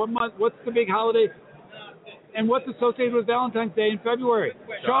Valentine's Day? What month? What's the big holiday? And what's associated with Valentine's Day in February?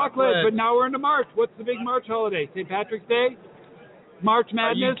 Chocolate. But now we're into March. What's the big March holiday? St. Patrick's Day? March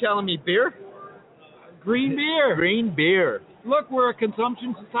Madness? Are you telling me beer? Green beer. Green beer. Look, we're a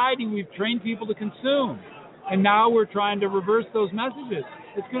consumption society. We've trained people to consume. And now we're trying to reverse those messages.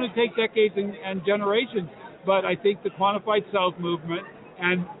 It's going to take decades and generations. But I think the quantified self movement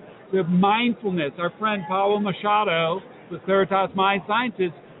and the mindfulness, our friend Paulo Machado with Claritas Mind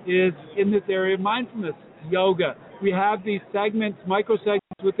Sciences is in this area of mindfulness. Yoga. We have these segments, micro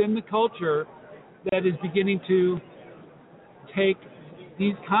segments within the culture that is beginning to take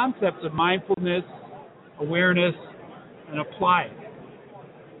these concepts of mindfulness, awareness, and apply it.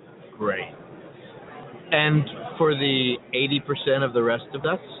 Great. And for the 80% of the rest of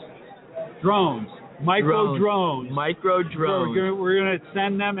us? Drones. Micro drones. Micro drones. We're going to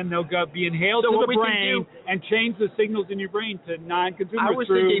send them, and they'll be inhaled to the brain and change the signals in your brain to non-consumers. I was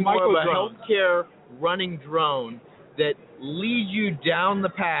thinking more of a healthcare running drone that leads you down the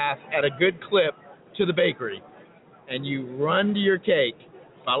path at a good clip to the bakery, and you run to your cake,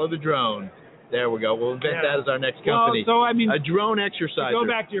 follow the drone. There we go. We'll invent that as our next company. Well, so, I mean, a drone exerciser. To go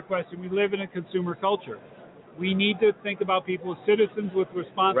back to your question, we live in a consumer culture. We need to think about people as citizens with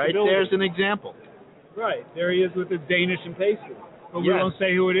responsibility. Right there's an example. Right. There he is with his Danish and pastry. But we won't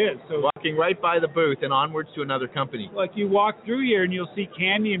say who it is. So walking right by the booth and onwards to another company. Like you walk through here and you'll see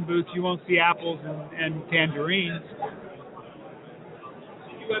candy in booths. You won't see apples and tangerines.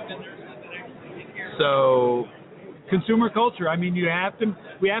 So consumer culture. I mean, we have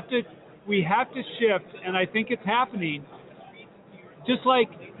to shift, and I think it's happening. Just like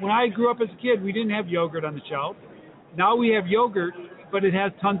when I grew up as a kid, we didn't have yogurt on the shelf. Now we have yogurt, but it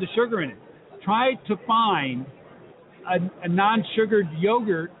has tons of sugar in it. Try to find a non-sugared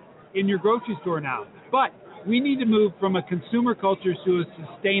yogurt in your grocery store now. But we need to move from a consumer culture to a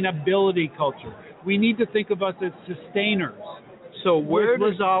sustainability culture. We need to think of us as sustainers. So where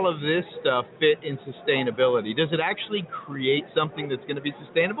does all of this stuff fit in sustainability? Does it actually create something that's going to be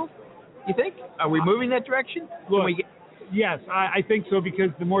sustainable? You think? Are we moving that direction? Look, yes, I think so, because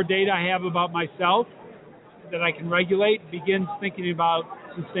the more data I have about myself that I can regulate begins thinking about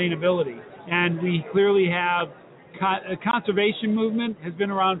sustainability. And we clearly have a conservation movement has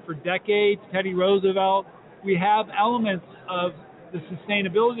been around for decades, Teddy Roosevelt. We have elements of the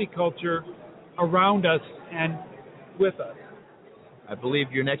sustainability culture around us and with us. I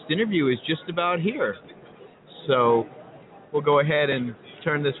believe your next interview is just about here. So we'll go ahead and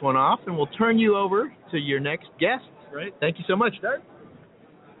turn this one off, and we'll turn you over to your next guest. Right. Thank you so much, Doug.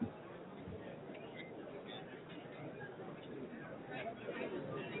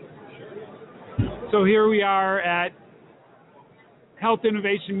 So here we are at Health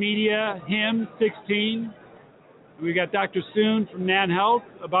Innovation Media, HIM 16. We got Dr. Soon from Nan Health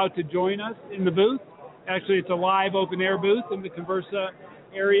about to join us in the booth. Actually, it's a live open-air booth in the Conversa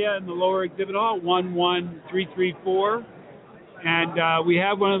area in the lower exhibit hall, 11334. And we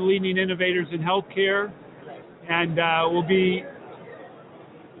have one of the leading innovators in healthcare. And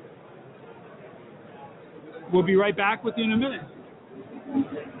we'll be right back with you in a minute.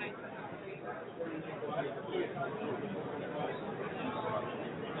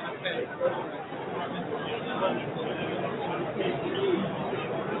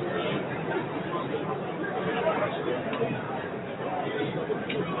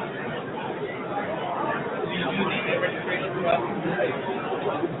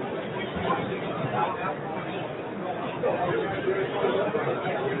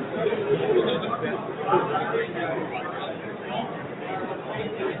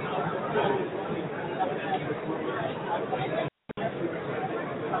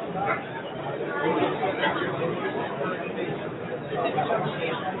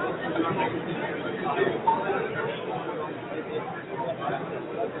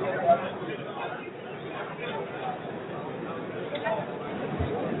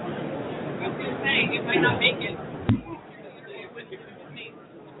 It might not make it.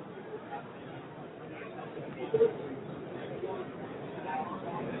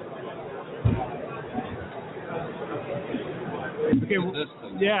 Okay,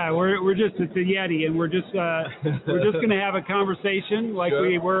 yeah, we're just, it's a Yeti, and we're just going to have a conversation like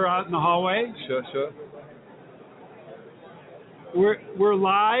we were out in the hallway. Sure. We're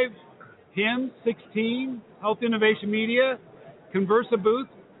live, HIM 16, Health Innovation Media, Conversa booth,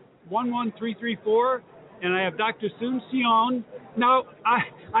 11334, and I have Dr. Soon Sion. Now,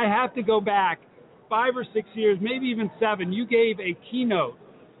 I have to go back 5 or 6 years, maybe even 7. You gave a keynote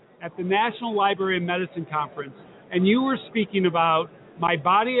at the National Library of Medicine Conference, and you were speaking about my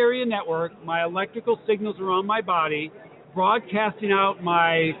body area network, my electrical signals around my body, broadcasting out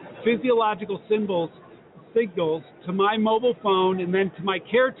my physiological signals to my mobile phone and then to my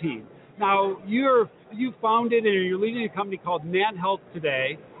care team. Now, you founded and you're leading a company called Nan Health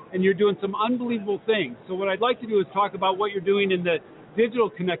today, and you're doing some unbelievable things. So what I'd like to do is talk about what you're doing in the digital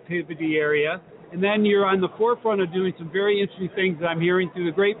connectivity area, and then you're on the forefront of doing some very interesting things that I'm hearing through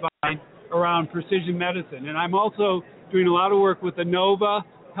the grapevine around precision medicine. And I'm also doing a lot of work with Inova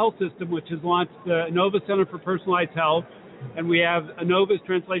Health System, which has launched the Inova Center for Personalized Health, and we have Inova's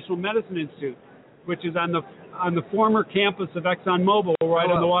Translational Medicine Institute, which is on the on the former campus of ExxonMobil, right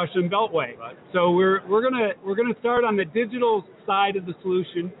on the Washington Beltway. Right. So we're gonna start on the digital side of the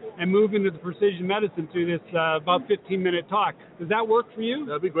solution and move into the precision medicine through this about 15-minute talk. Does that work for you?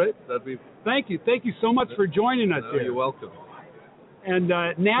 That'd be great. Thank you so much for joining us here. You're welcome. And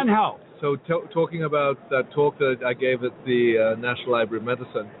Nan Health. So talking about that talk that I gave at the National Library of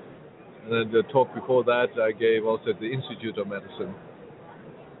Medicine, and then the talk before that I gave also at the Institute of Medicine,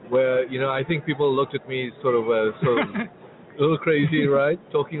 where I think people looked at me sort of a little crazy, right?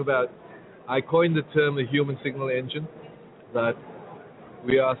 Talking about, I coined the term the human signal engine, that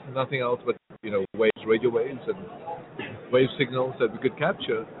we are nothing else but waves, radio waves, and wave signals that we could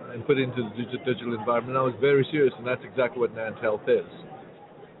capture and put into the digital environment. I was very serious, and that's exactly what NANT Health is.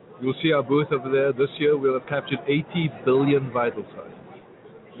 You'll see our booth over there. This year we'll have captured 80 billion vital signs.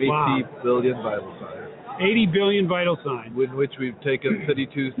 80 billion vital signs. 80 billion vital signs. In which we've taken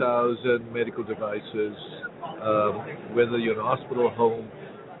 32,000 medical devices, whether you're in a hospital or home,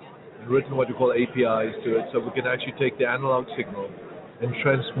 and written what we call APIs to it, so we can actually take the analog signal and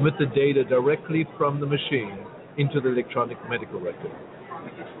transmit the data directly from the machine into the electronic medical record.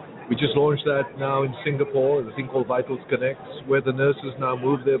 We just launched that now in Singapore, a thing called Vitals Connect, where the nurses now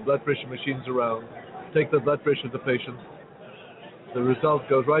move their blood pressure machines around, take the blood pressure of the patient. The result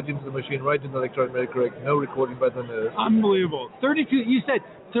goes right into the machine, right into the electronic medical record, no recording by the nurse. Unbelievable. You said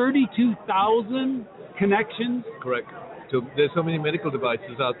 32,000 connections? Correct. So there's so many medical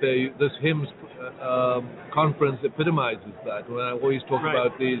devices out there. This HIMSS conference epitomizes that, when I always talk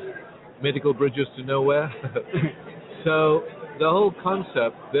about these medical bridges to nowhere. So the whole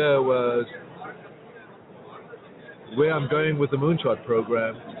concept there was, where I'm going with the Moonshot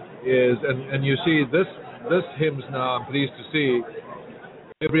program is, and you see this HIMSS now, I'm pleased to see,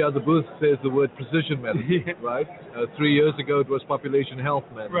 every other booth says the word precision medicine, right? 3 years ago it was population health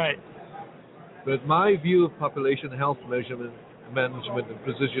management. Right. But my view of population health management and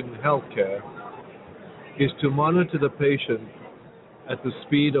precision healthcare is to monitor the patient at the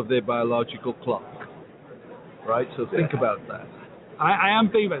speed of their biological clock, right? So think about that. I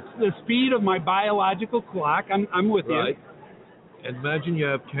am thinking about the speed of my biological clock. I'm with you. And imagine you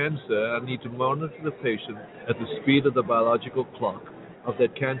have cancer. I need to monitor the patient at the speed of the biological clock of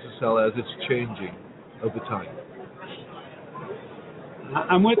that cancer cell as it's changing over time.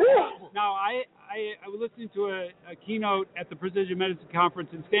 I'm with you. Now, I was listening to a keynote at the Precision Medicine Conference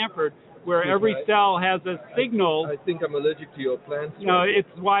in Stanford, where every cell has a signal. I think I'm allergic to your plants. No, it's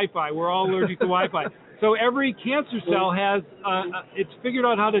Wi-Fi. We're all allergic to Wi-Fi. So every cancer cell has, it's figured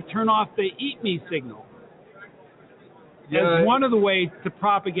out how to turn off the eat me signal. As one of the ways to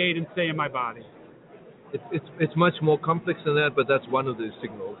propagate and stay in my body. It's much more complex than that, but that's one of the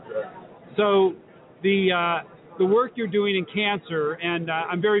signals. So the work you're doing in cancer, and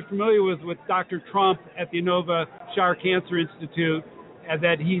I'm very familiar with Dr. Trump at the Inova Shar Cancer Institute,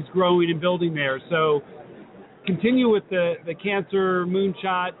 that he's growing and building there. So continue with the cancer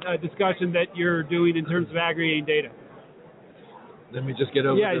moonshot discussion that you're doing in terms of aggregating data. Let me just get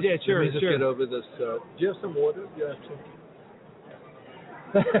over this. Yeah, sure. Let me just get over this. Do you have some water? Do you have some?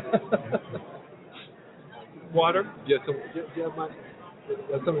 Water? Do you have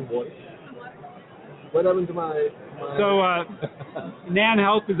some water? What happened to my... So, NAN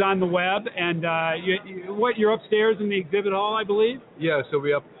Health is on the web, and you're upstairs in the exhibit hall, I believe? Yeah, so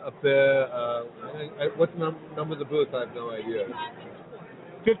we're up there. What number of the booth? I have no idea.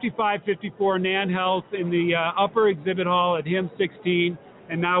 5554 NAN Health in the upper exhibit hall at HIMSS 16,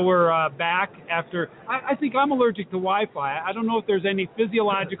 and now we're back after... I think I'm allergic to Wi-Fi. I don't know if there's any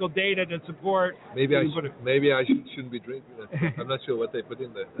physiological data to support... Maybe I shouldn't be drinking that. I'm not sure what they put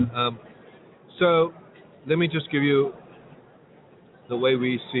in there. So let me just give you the way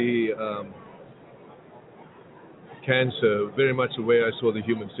we see cancer, very much the way I saw the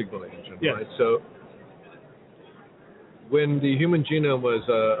human signal engine. Yes. Right? So when the human genome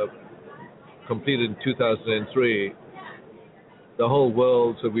was completed in 2003, the whole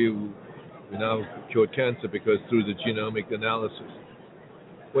world, so we now cured cancer because through the genomic analysis.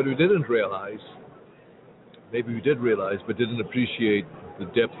 What we didn't realize, maybe we did realize, but didn't appreciate the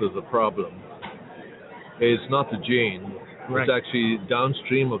depth of the problem, it's not the gene. Correct. It's actually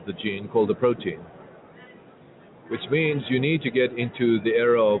downstream of the gene called the protein, which means you need to get into the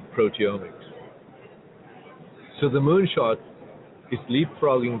era of proteomics. So the moonshot is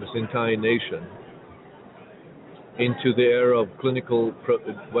leapfrogging this entire nation into the era of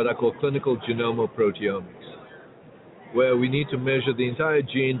what I call clinical genomoproteomics, where we need to measure the entire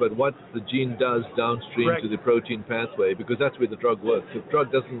gene, but what the gene does downstream Correct. to the protein pathway, because that's where the drug works. If the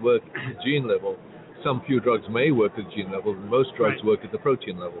drug doesn't work at the gene level, some few drugs may work at the gene level, but most drugs Right. work at the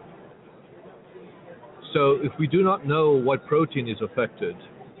protein level. So if we do not know what protein is affected,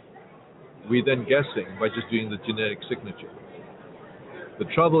 we're then guessing by just doing the genetic signature. The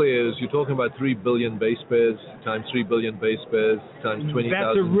trouble is, you're talking about 3 billion base pairs times 3 billion base pairs times 20,000.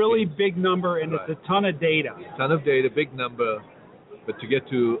 That's a really big number, and it's a ton of data. Ton of data, big number, but to get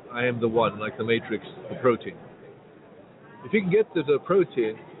to I am the one, like the matrix, the protein. If you can get to the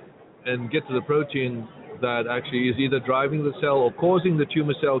protein and get to the protein that actually is either driving the cell or causing the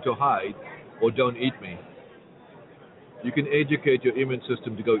tumor cell to hide or don't eat me, you can educate your immune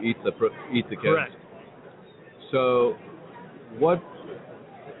system to go eat the cancer. Correct. So what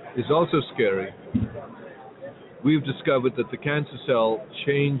is also scary, we've discovered that the cancer cell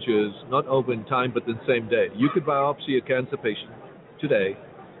changes not over in time but the same day. You could biopsy a cancer patient today,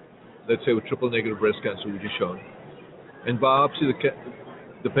 let's say with triple negative breast cancer, which is shown, and biopsy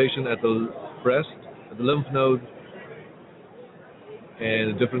the patient at the breast, at the lymph node,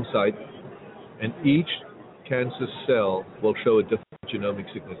 and a different site, and each cancer cell will show a different genomic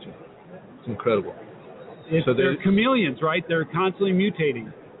signature. It's incredible. So they're chameleons, right? They're constantly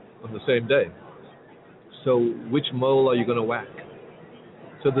mutating. On the same day. So which mole are you going to whack?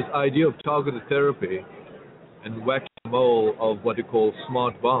 So this idea of targeted therapy and whacking a mole of what you call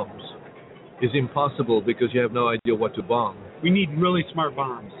smart bombs is impossible because you have no idea what to bomb. We need really smart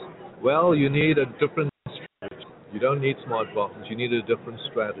bombs. Well, you need a different strategy. You don't need smart bombs. You need a different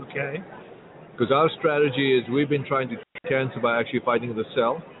strategy. Okay. Because our strategy is we've been trying to treat cancer by actually fighting the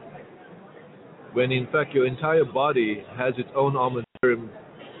cell, when in fact your entire body has its own armamentarium,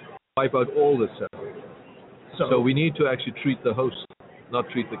 wipe out all the cells. So we need to actually treat the host, not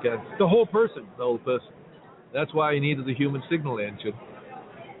treat the cancer. The whole person. The whole person. That's why I needed the human signal engine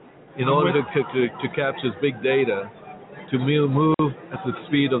in order to capture big data to move at the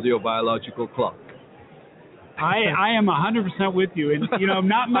speed of your biological clock. I am 100% with you, and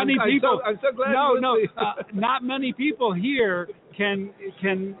not many people. I'm so glad. Not many people here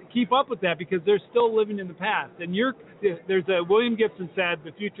can keep up with that because they're still living in the past. And there's a William Gibson said,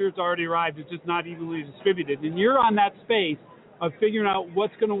 "The future has already arrived; it's just not evenly distributed." And you're on that space of figuring out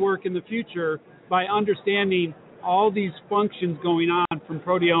what's going to work in the future by understanding all these functions going on from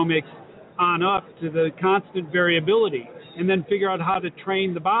proteomics on up to the constant variability, and then figure out how to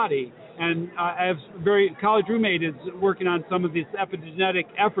train the body. And I have college roommate is working on some of these epigenetic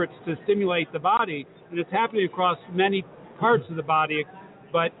efforts to stimulate the body, and it's happening across many parts of the body.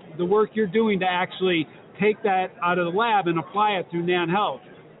 But the work you're doing to actually take that out of the lab and apply it through NanHealth,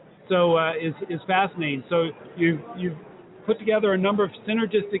 is fascinating. So you've put together a number of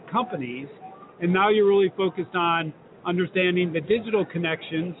synergistic companies, and now you're really focused on understanding the digital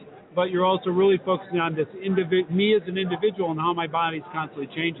connections, but you're also really focusing on this me as an individual and how my body's constantly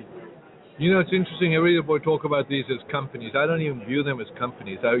changing. It's interesting. Everybody talk about these as companies. I don't even view them as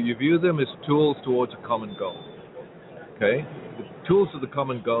companies. You view them as tools towards a common goal. Okay? The tools of the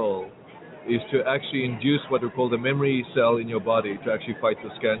common goal is to actually induce what we call the memory cell in your body to actually fight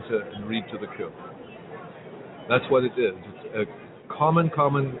this cancer and lead to the cure. That's what it is. It's a common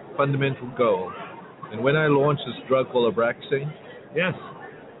fundamental goal. And when I launched this drug called Abraxane, yes,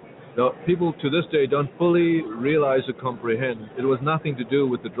 people to this day don't fully realize or comprehend it was nothing to do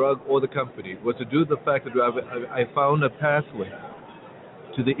with the drug or the company. It was to do with the fact that I found a pathway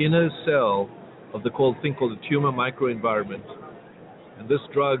to the inner cell of the thing called the tumor microenvironment. And this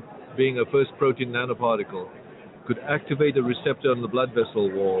drug, being a first protein nanoparticle, could activate a receptor on the blood vessel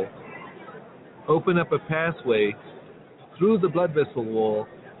wall, open up a pathway through the blood vessel wall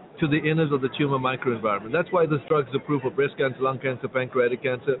to the inners of the tumor microenvironment. That's why this drug is approved for breast cancer, lung cancer, pancreatic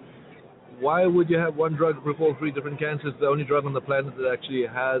cancer. Why would you have one drug approved for 3 different cancers? The only drug on the planet that actually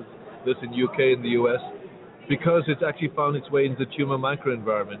has this in UK and the US, because it's actually found its way into the tumor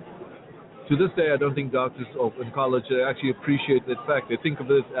microenvironment. To this day, I don't think doctors in college actually appreciate that fact. They think of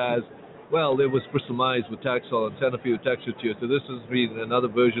this as, well, there was Bristol Myers with Taxol and Sanofi with Taxotere, so this is really another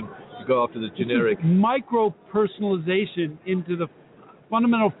version to go after the generic. Micro-personalization into the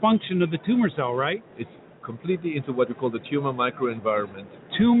fundamental function of the tumor cell, right? It's completely into what we call the tumor microenvironment.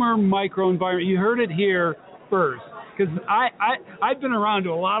 Tumor microenvironment. You heard it here first, because I've been around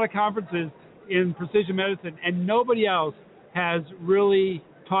to a lot of conferences in precision medicine, and nobody else has really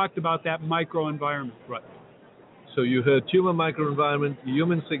talked about that microenvironment. Right. So you heard tumor microenvironment,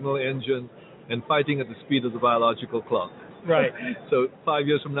 human signal engine, and fighting at the speed of the biological clock. Right. So 5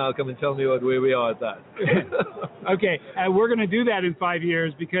 years from now, come and tell me where we are at that. Okay, we're going to do that in 5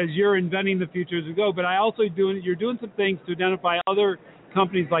 years because you're inventing the future as we go. But you're doing some things to identify other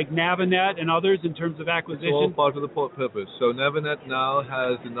companies like Navinet and others in terms of acquisition. It's all part of the purpose. So Navinet now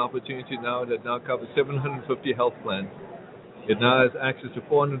has an opportunity that now covers 750 health plans. It now has access to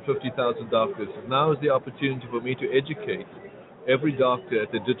 450,000 doctors. Now is the opportunity for me to educate every doctor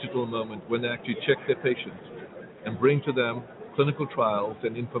at the digital moment when they actually check their patients and bring to them clinical trials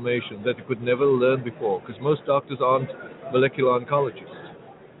and information that you could never learn before, because most doctors aren't molecular oncologists.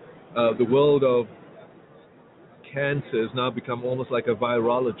 The world of cancer has now become almost like a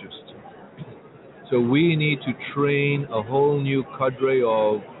virologist. So we need to train a whole new cadre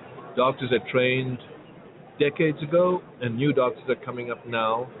of doctors that trained decades ago and new doctors that are coming up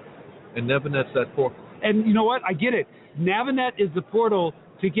now, and Navinet's that portal. And you know what? I get it. Navinet is the portal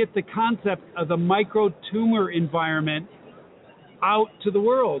to get the concept of the microtumor environment out to the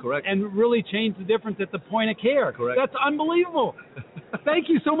world. Correct. And really change the difference at the point of care. Correct. That's unbelievable. Thank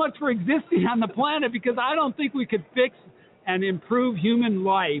you so much for existing on the planet, because I don't think we could fix and improve human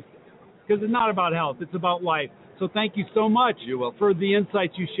life, because it's not about health, it's about life. So thank you so much for the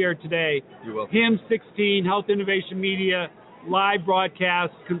insights you shared today. You're welcome. HIM 16, Health Innovation Media, live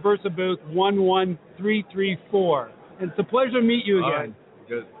broadcast, Conversa booth 11334. And it's a pleasure to meet you again. All right.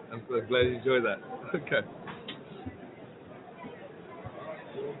 Good. I'm glad you enjoyed that. Okay.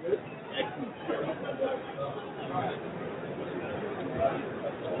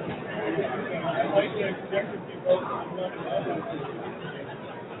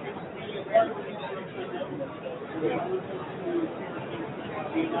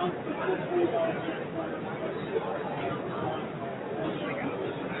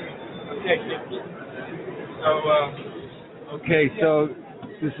 So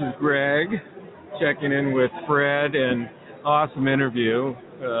this is Greg checking in with Fred, and awesome interview.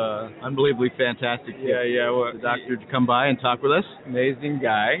 Unbelievably fantastic. Yeah. Well, the doctor to come by and talk with us. Amazing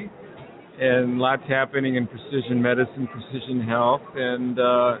guy, and lots happening in precision medicine, precision health, and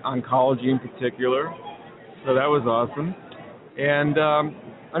oncology in particular. So that was awesome. And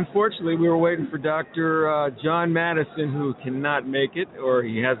unfortunately, we were waiting for Dr. John Madison, who cannot make it, or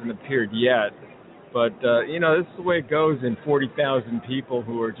he hasn't appeared yet. But, this is the way it goes in 40,000 people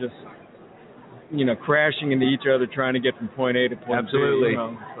who are just, crashing into each other trying to get from point A to point Absolutely. B.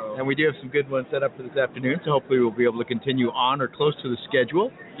 So. And we do have some good ones set up for this afternoon, so hopefully we'll be able to continue on or close to the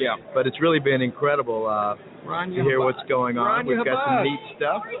schedule. Yeah. But it's really been incredible to hear what's going on. We've got some neat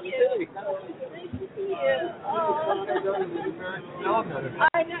stuff.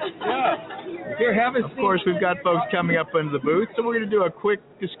 I know. Yeah. Here, have a seat. Of course, we've got folks coming up into the booth, so we're going to do a quick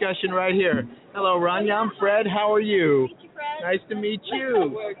discussion right here. Hello, Rania. I'm Fred. How are you? Nice to meet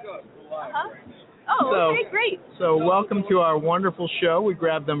you. Okay, great. So welcome to our wonderful show. We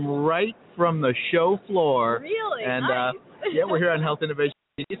grabbed them right from the show floor. Really? And nice. we're here on Health Innovation.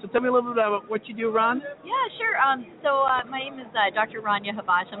 So tell me a little bit about what you do, Ron. Yeah, sure. My name is Dr. Rania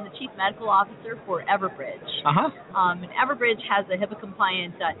Habash. I'm the Chief Medical Officer for Everbridge. And Everbridge has a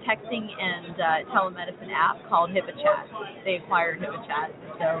HIPAA-compliant texting and telemedicine app called HIPAA-Chat. They acquired HIPAA-Chat.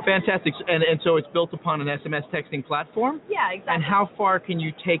 So. Fantastic. And so it's built upon an SMS texting platform? Yeah, exactly. And how far can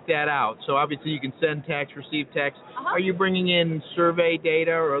you take that out? So obviously you can send text, receive text. Are you bringing in survey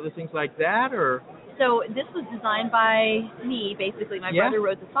data or other things like that, or? So this was designed by me, basically. My brother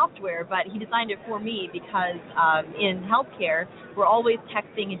wrote the software, but he designed it for me because in healthcare, we're always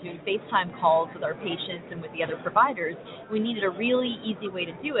texting and doing FaceTime calls with our patients and with the other providers. We needed a really easy way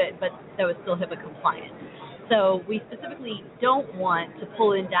to do it, but that was still HIPAA compliant. So we specifically don't want to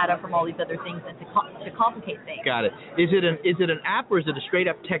pull in data from all these other things and to complicate things. Got it. Is it an app or is it a straight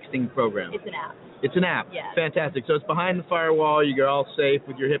up texting program? It's an app. It's an app. Yeah. Fantastic. So it's behind the firewall. You're all safe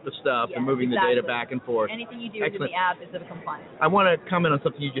with your HIPAA stuff and moving the data back and forth. Anything you do in the app is HIPAA compliant. I want to comment on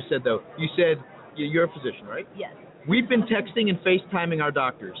something you just said, though. You said you're a physician, right? Yes. We've been texting and FaceTiming our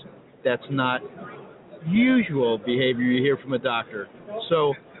doctors. That's not usual behavior you hear from a doctor.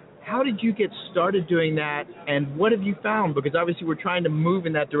 So how did you get started doing that, and what have you found? Because obviously we're trying to move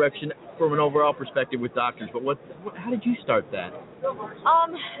in that direction from an overall perspective with doctors, but how did you start that?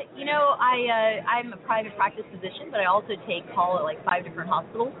 I'm a private practice physician, but I also take call at like 5 different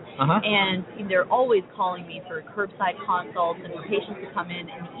hospitals, and they're always calling me for curbside consults and for patients to come in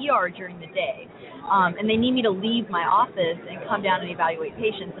the ER during the day, and they need me to leave my office and come down and evaluate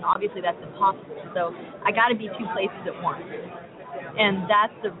patients, and obviously that's impossible. So I got to be two places at once. And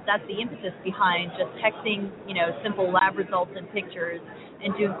that's the impetus behind just texting, simple lab results and pictures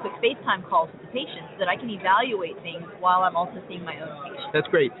and doing quick FaceTime calls with the patients so that I can evaluate things while I'm also seeing my own patients. That's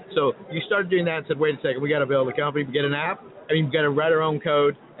great. So you started doing that and said, wait a second, we got to build a company, we get an app. We got to write our own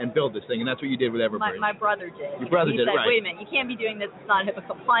code and build this thing, and that's what you did with Everbridge. My brother did. Your brother did, right. He said, wait a minute, you can't be doing this, it's not HIPAA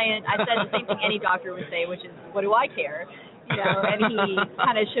compliant. I said the same thing any doctor would say, which is, what do I care? And he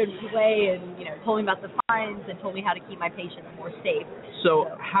kind of showed me the way and, told me about the fines and told me how to keep my patients more safe. So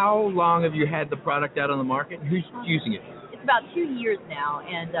how long have you had the product out on the market? Who's using it? It's about 2 years now,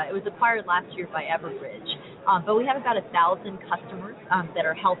 and it was acquired last year by Everbridge. But we have about 1,000 customers that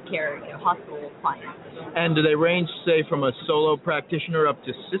are healthcare, hospital clients. And do they range, say, from a solo practitioner up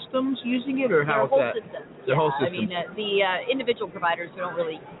to systems using it, or how is that? Their whole system. system. I mean, the individual providers we don't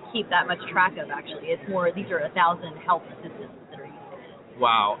really keep that much track of. Actually, it's more these are 1,000 health systems that are using it.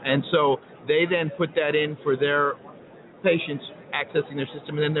 Wow. And so they then put that in for their patients accessing their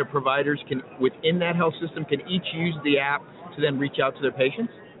system, and then their providers can, within that health system, can each use the app to then reach out to their patients?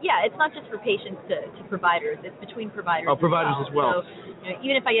 Yeah, it's not just for patients to providers. It's between providers. Oh, providers as well. So,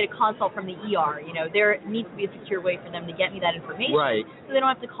 even if I get a consult from the ER, there needs to be a secure way for them to get me that information. Right. So they don't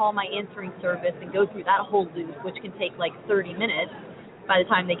have to call my answering service and go through that whole loop, which can take like 30 minutes by the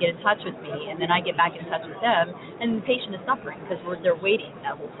time they get in touch with me, and then I get back in touch with them, and the patient is suffering because they're waiting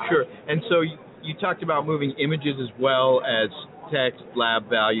that whole time. Sure. And so you talked about moving images as well as text, lab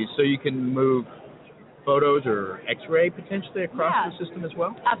values, so you can move photos or X-ray potentially across the system as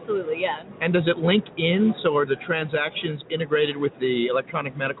well? Absolutely, yeah. And does it link in, so are the transactions integrated with the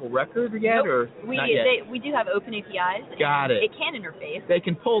electronic medical record yet, or not yet? We do have open APIs. Got it. It can interface. They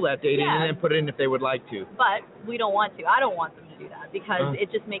can pull that data in and then put it in if they would like to. But we don't want to. I don't want them to do that because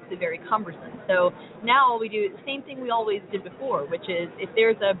it just makes it very cumbersome. So now all we do is the same thing we always did before, which is if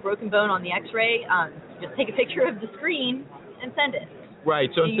there's a broken bone on the X-ray, just take a picture of the screen and send it. Right.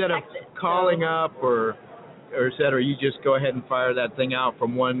 So instead of calling up or et cetera, you just go ahead and fire that thing out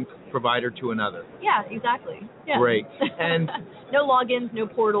from one provider to another. Yeah, exactly. Yeah. Great. And no logins, no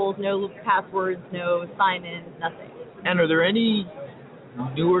portals, no passwords, no sign-ins, nothing. And are there any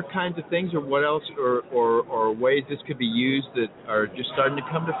newer kinds of things, or what else, or ways this could be used that are just starting to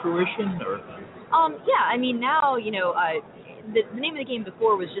come to fruition? Or yeah, I mean now the name of the game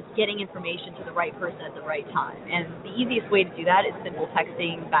before was just getting information to the right person at the right time, and the easiest way to do that is simple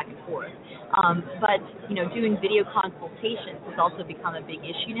texting back and forth. But doing video consultations has also become a big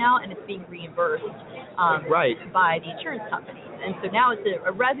issue now, and it's being reimbursed by the insurance companies, and so now it's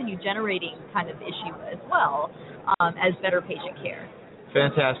a revenue generating kind of issue as well as better patient care.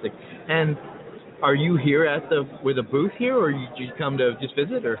 Fantastic. And are you here with a booth here, or did you come to just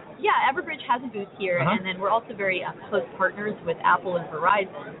visit? Or yeah, Everbridge has a booth here, and then we're also very close partners with Apple and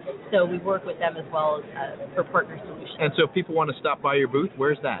Verizon, so we work with them as well as for partner solutions. And so if people want to stop by your booth,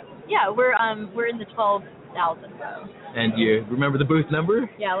 where's that? Yeah, we're in the 12,000 row. And you remember the booth number?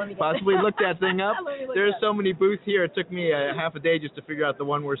 Yeah, let me possibly look that thing up. There's so many booths here. It took me half a day just to figure out the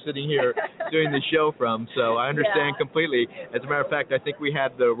one we're sitting here doing the show from. So I understand completely. As a matter of fact, I think we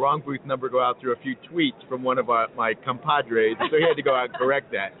had the wrong booth number go out through a few tweets from one of my compadres, so he had to go out and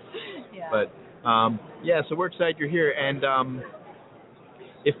correct that. Yeah. But so we're excited you're here. And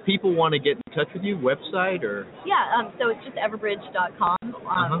if people want to get in touch with you, website or? Yeah, so it's just everbridge.com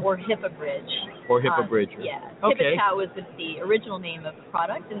or HIPAA-Bridge. Or HIPAA-Bridge. Yeah. Okay. HIPAA was the original name of the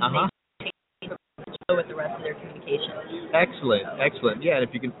product, and then they changed it with the rest of their communication. Excellent. Yeah, and if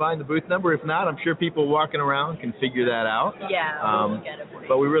you can find the booth number, if not, I'm sure people walking around can figure that out. Yeah, we'll get it for you.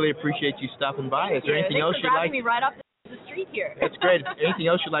 But we really appreciate you stopping by. Is there anything else you'd like? Me right off the street here. That's great. Anything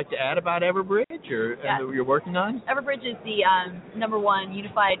else you'd like to add about Everbridge or that you're working on? Everbridge is the #1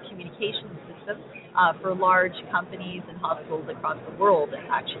 unified communications system for large companies and hospitals across the world,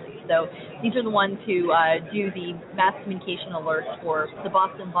 actually. So these are the ones who do the mass communication alerts for the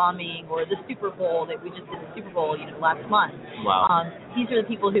Boston bombing or the Super Bowl that we just did the Super Bowl last month. Wow. These are the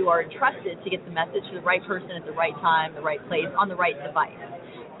people who are entrusted to get the message to the right person at the right time, the right place, on the right device.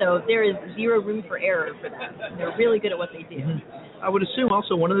 So there is zero room for error for them. They're really good at what they do. I would assume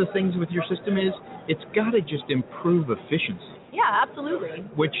also one of the things with your system is it's got to just improve efficiency. Yeah, absolutely.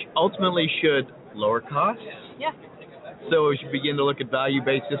 Which ultimately should lower costs. Yeah. So as you begin to look at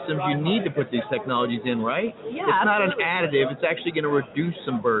value-based systems, you need to put these technologies in, right? Yeah, it's not absolutely. an additive. It's actually going to reduce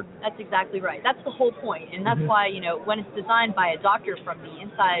some burden. That's exactly right. That's the whole point. And that's why, when it's designed by a doctor from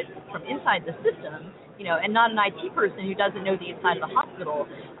inside the system, and not an IT person who doesn't know the inside of the hospital,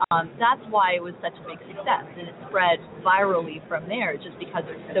 that's why it was such a big success. And it spread virally from there just because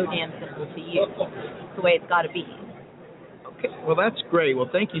it's so damn simple to use. It's the way it's got to be. Okay. Well, that's great. Well,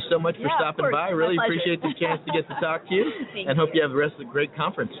 thank you so much for stopping by. I really My appreciate the chance to get to talk to you. Thank hope you have the rest of the great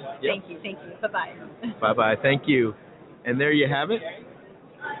conference. Yep. Thank you. Bye-bye. Bye-bye. Thank you. And there you have it.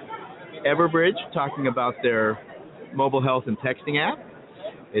 Everbridge talking about their mobile health and texting app.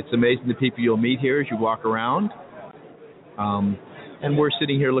 It's amazing the people you'll meet here as you walk around. And we're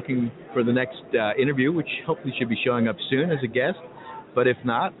sitting here looking for the next interview, which hopefully should be showing up soon as a guest. But if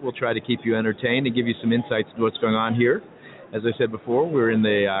not, we'll try to keep you entertained and give you some insights into what's going on here. As I said before, we're in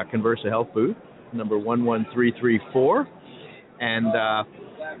the Conversa Health booth, number 11334. And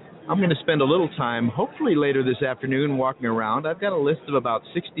I'm going to spend a little time, hopefully later this afternoon, walking around. I've got a list of about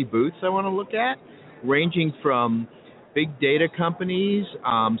 60 booths I want to look at, ranging from big data companies,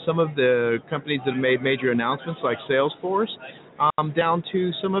 some of the companies that have made major announcements like Salesforce, down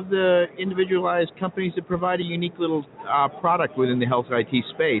to some of the individualized companies that provide a unique little product within the health IT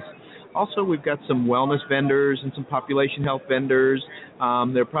space. Also, we've got some wellness vendors and some population health vendors.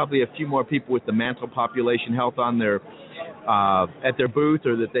 There are probably a few more people with the mantle population health on their at their booth,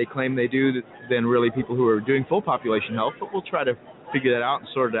 or that they claim they do, than really people who are doing full population health. But we'll try to figure that out and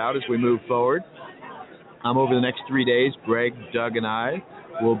sort it out as we move forward. Over the next 3 days, Greg, Doug, and I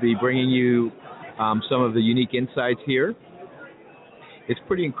will be bringing you some of the unique insights here. It's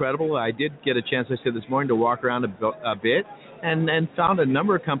pretty incredible. I did get a chance, I said this morning, to walk around a bit and found a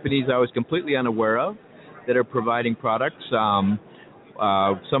number of companies I was completely unaware of that are providing products.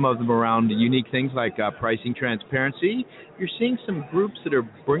 Some of them around unique things like pricing transparency. You're seeing some groups that are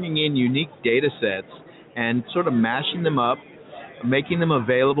bringing in unique data sets and sort of mashing them up, making them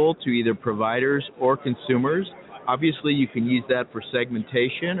available to either providers or consumers. Obviously, you can use that for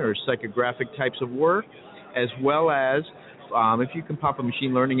segmentation or psychographic types of work, as well as if you can pop a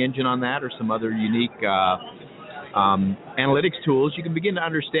machine learning engine on that or some other unique analytics tools, you can begin to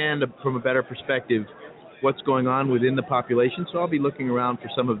understand from a better perspective what's going on within the population. So I'll be looking around for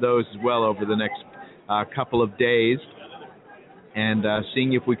some of those as well over the next couple of days and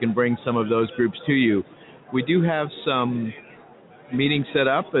seeing if we can bring some of those groups to you. We do have some meetings set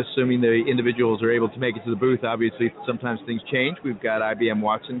up, assuming the individuals are able to make it to the booth. Obviously, sometimes things change. We've got IBM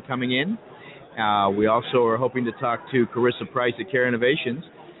Watson coming in. We also are hoping to talk to Carissa Price at Care Innovations.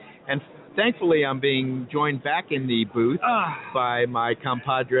 And thankfully, I'm being joined back in the booth by my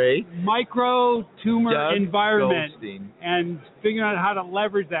compadre, micro-tumor Doug environment, Goldstein. And figuring out how to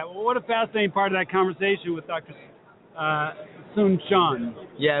leverage that. Well, what a fascinating part of that conversation with Dr. Soon Shun.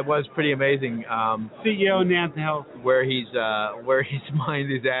 Yeah, it was pretty amazing. CEO of Nantha Health. Where his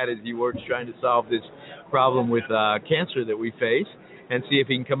mind is at as he works trying to solve this problem with cancer that we face, and see if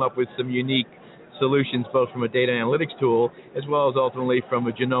he can come up with some unique solutions, both from a data analytics tool as well as ultimately from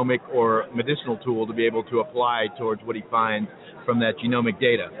a genomic or medicinal tool to be able to apply towards what he finds from that genomic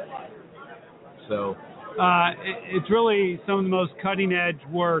data. So it's really some of the most cutting edge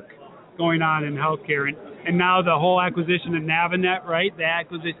work going on in healthcare, and now the whole acquisition of Navinet, right? The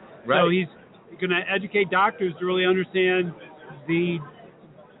acquisition. Right. So he's going to educate doctors to really understand the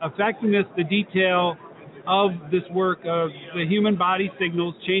effectiveness, the detail of this work of the human body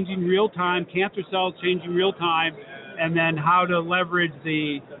signals changing real time, cancer cells changing real time, and then how to leverage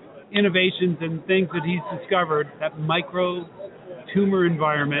the innovations and things that he's discovered, that micro tumor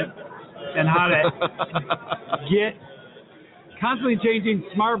environment, and how to get constantly changing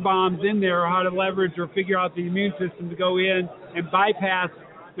smart bombs in there, or how to leverage or figure out the immune system to go in and bypass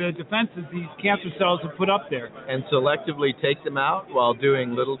the defenses these cancer cells have put up there. And selectively take them out while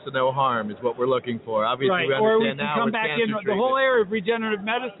doing little to no harm is what we're looking for. Obviously, right. we Or we understand can now come with back cancer in. treatment. The whole area of regenerative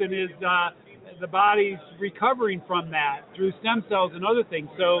medicine is the body's recovering from that through stem cells and other things.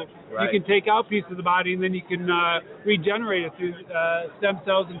 So right. you can take out pieces of the body and then you can regenerate it through stem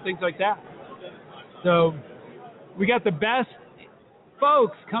cells and things like that. So we got the best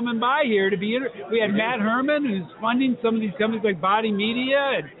folks coming by here to be. We had Matt Herman, who's funding some of these companies like Body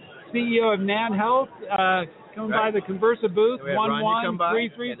Media, and CEO of Nan Health, coming by the Conversa booth,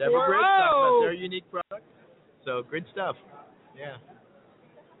 11334. Oh! Their unique product. So good stuff. Yeah.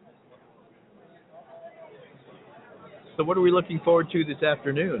 So what are we looking forward to this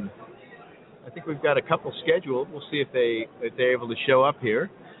afternoon? I think we've got a couple scheduled. We'll see if they're able to show up here.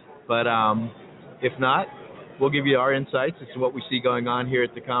 But if not, we'll give you our insights as to what we see going on here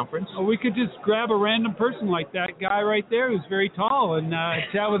at the conference. Or we could just grab a random person like that guy right there who's very tall and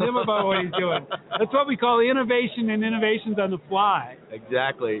chat with him about what he's doing. That's what we call innovation and innovations on the fly.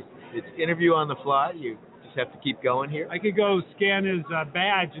 Exactly. It's interview on the fly. You just have to keep going here. I could go scan his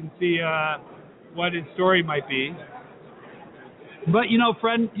badge and see what his story might be. But, you know,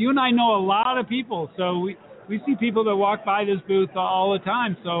 Fred, you and I know a lot of people, so we see people that walk by this booth all the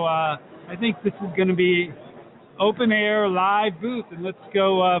time. So I think this is going to be open air, live booth, and let's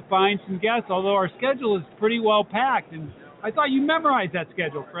go find some guests, although our schedule is pretty well packed. And I thought you memorized that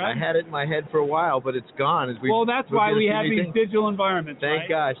schedule, Fred. I had it in my head for a while, but it's gone. Well, that's why we have these digital environments, Thank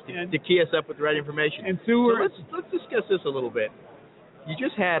gosh, to key us up with the right information. And Sue, so let's discuss this a little bit. You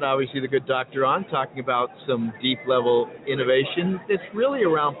just had, obviously, the good doctor on talking about some deep-level innovation that's really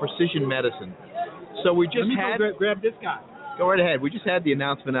around precision medicine. So we just grab this guy. Go right ahead. We just had the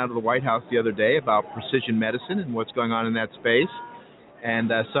announcement out of the White House the other day about precision medicine and what's going on in that space, and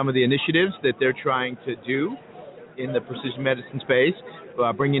some of the initiatives that they're trying to do. in the precision medicine space,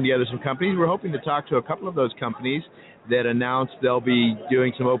 bringing together some companies. We're hoping to talk to a couple of those companies that announced they'll be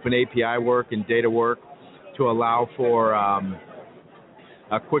doing some open API work and data work to allow for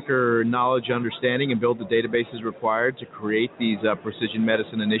a quicker knowledge understanding and build the databases required to create these precision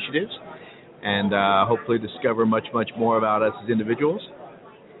medicine initiatives, and hopefully discover much, much more about us as individuals.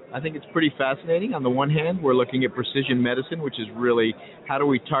 I think it's pretty fascinating. On the one hand, we're looking at precision medicine, which is really how do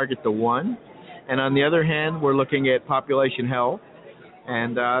we target the one, and on the other hand, we're looking at population health.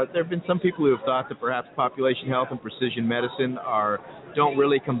 And there have been some people who have thought that perhaps population health and precision medicine don't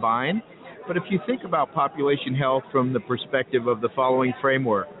really combine. But if you think about population health from the perspective of the following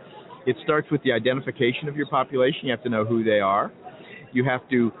framework, it starts with the identification of your population. You have to know who they are. You have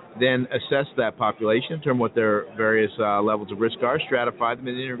to then assess that population in terms of what their various levels of risk are, stratify them,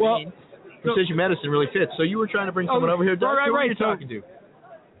 and intervene. Well, precision medicine really fits. So you were trying to bring someone over here, Doug. Who are you talking to?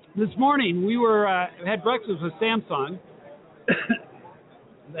 This morning we had breakfast with Samsung.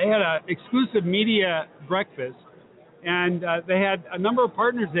 They had an exclusive media breakfast, and they had a number of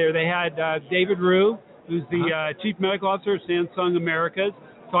partners there. They had David Rue, who's the Chief Medical Officer of Samsung Americas,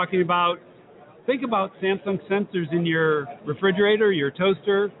 talking about, think about Samsung sensors in your refrigerator, your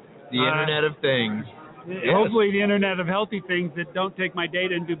toaster. The Internet of Things. Yes. Hopefully the Internet of healthy things that don't take my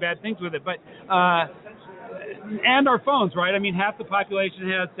data and do bad things with it. But and our phones, right? I mean, half the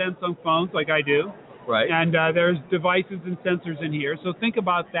population has Samsung phones like I do. Right. And there's devices and sensors in here. So think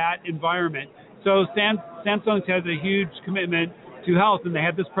about that environment. So Samsung has a huge commitment to health, and they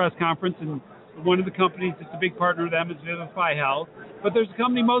had this press conference, and one of the companies that's a big partner of them is Vivify Health. But there's a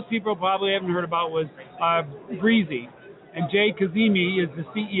company most people probably haven't heard about was Breezy. And Jay Kazemi is the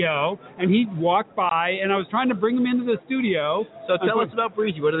CEO, and he walked by, and I was trying to bring him into the studio. So tell us about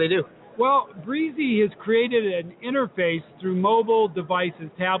Breezy. What do they do? Well, Breezy has created an interface through mobile devices,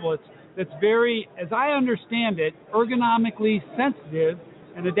 tablets, that's very, as I understand it, ergonomically sensitive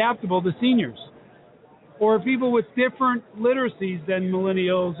and adaptable to seniors or people with different literacies than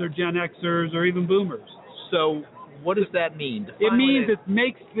millennials or Gen Xers or even boomers. So what does that mean? It means it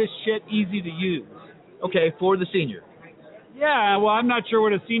makes this shit easy to use. Okay, for the senior. Yeah, well, I'm not sure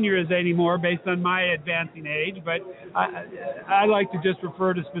what a senior is anymore based on my advancing age, but I like to just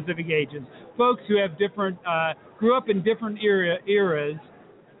refer to specific ages. Folks who have different, grew up in different eras,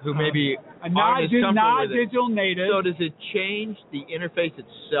 who maybe not digital natives. So does it change the interface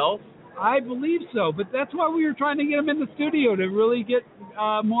itself? I believe so, but that's why we were trying to get him in the studio to really get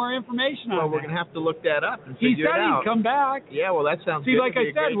more information on it. Well, we're going to have to look that up and figure it out. He said he'd come back. Yeah, well, that sounds good. See, like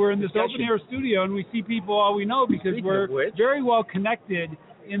I said, we're in this open-air studio, and we see people all we know because we're very well connected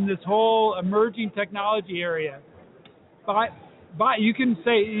in this whole emerging technology area. But you can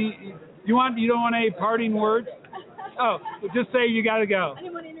say, you don't want any parting words? Oh, just say you got to go. I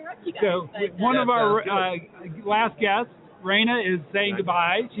didn't want to interrupt you guys. So one of our last guests, Raina, is saying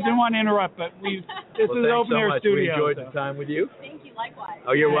goodbye. She didn't want to interrupt, but this is an open-air studio. We enjoyed the time with you. Thank you, likewise.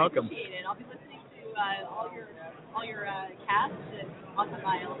 Oh, you're welcome. I appreciate it. I'll be listening to all your casts and awesome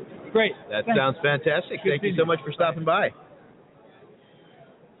files. Great. That sounds fantastic. Thank you so much for stopping by.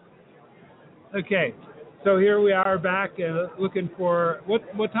 Okay. So here we are back looking for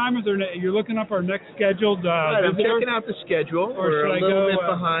what time is there? You're looking up our next scheduled right, I'm visitor? checking out the schedule. We're a little bit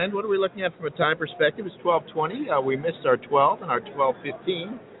behind. What are we looking at from a time perspective? It's 12:20. We missed our 12 and our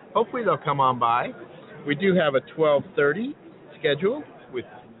 12:15. Hopefully they'll come on by. We do have a 12:30 scheduled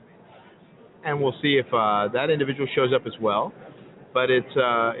and we'll see if that individual shows up as well. But it's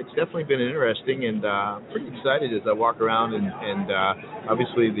definitely been interesting, and I'm pretty excited as I walk around and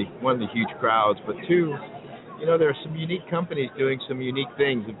obviously one of the huge crowds, but two, there are some unique companies doing some unique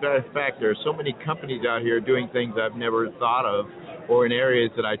things. In fact, there are so many companies out here doing things I've never thought of or in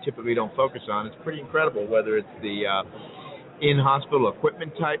areas that I typically don't focus on. It's pretty incredible, whether it's the in-hospital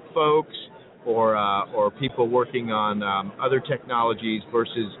equipment type folks or people working on other technologies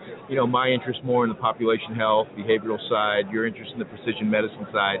versus, my interest more in the population health, behavioral side, your interest in the precision medicine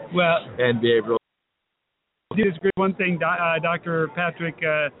side, and behavioral. One thing Dr. Patrick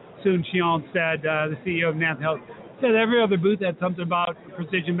Soon-Shiong said, the CEO of NANT Health, said every other booth had something about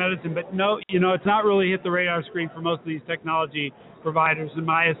precision medicine, but no, it's not really hit the radar screen for most of these technology providers in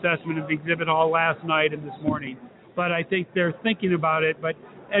my assessment of the exhibit hall last night and this morning. But I think they're thinking about it. But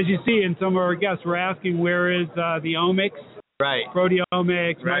as you see in some of our guests, we're asking where is the omics, right?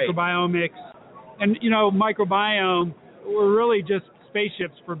 Proteomics, right. Microbiomics. And, microbiome, we're really just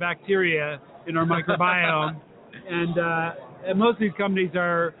spaceships for bacteria in our microbiome. And most of these companies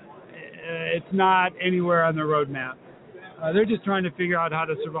it's not anywhere on their roadmap. They're just trying to figure out how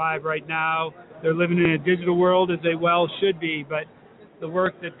to survive right now. They're living in a digital world, as they well should be. But the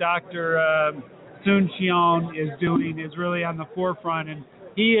work that Dr. Sun Xiong is doing is really on the forefront, and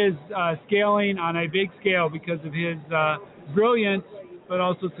he is scaling on a big scale because of his brilliance, but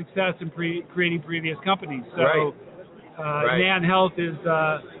also success in creating previous companies. So, Nan Health is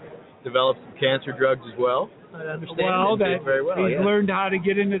developed some cancer drugs as well. I understand. Well, did very well. He's learned how to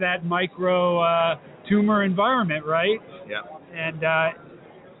get into that micro tumor environment, right? Yeah. And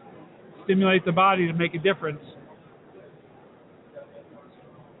stimulate the body to make a difference.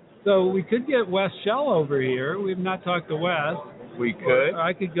 So we could get Wes Shell over here. We've not talked to Wes. We could.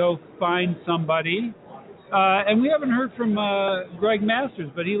 I could go find somebody. And we haven't heard from Greg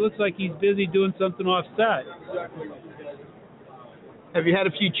Masters, but he looks like he's busy doing something off set. Have you had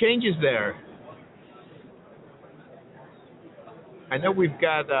a few changes there? I know we've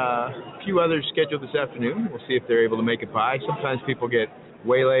got a few others scheduled this afternoon. We'll see if they're able to make it by. Sometimes people get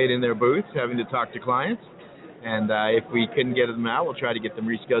waylaid in their booths having to talk to clients. And if we couldn't get them out, we'll try to get them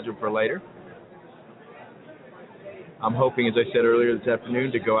rescheduled for later. I'm hoping, as I said earlier this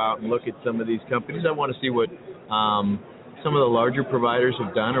afternoon, to go out and look at some of these companies. I want to see what some of the larger providers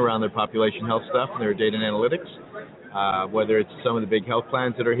have done around their population health stuff and their data and analytics, whether it's some of the big health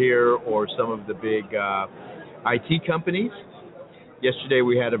plans that are here or some of the big IT companies. Yesterday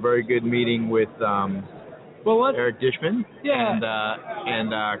we had a very good meeting with Eric Dishman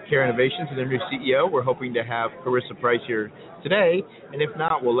and Care Innovations and their new CEO. We're hoping to have Carissa Price here today, and if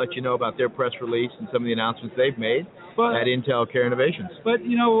not, we'll let you know about their press release and some of the announcements they've made at Intel Care Innovations. But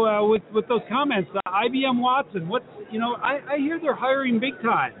you know, with those comments, IBM Watson, I hear they're hiring big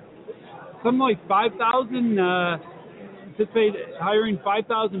time. Something like 5,000. Anticipate hiring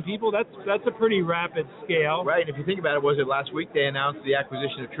 5,000 people. That's a pretty rapid scale. Right. And if you think about it, was it last week they announced the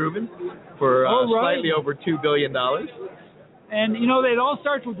acquisition of Truven for slightly over $2 billion? And it all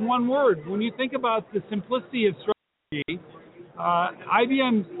starts with one word. When you think about the simplicity of strategy,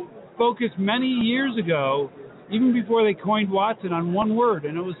 IBM focused many years ago, even before they coined Watson, on one word,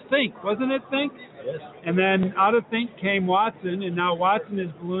 and it was think, wasn't it? Think. Yes. And then out of think came Watson, and now Watson is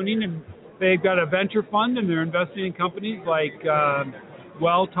ballooning, and they've got a venture fund, and they're investing in companies like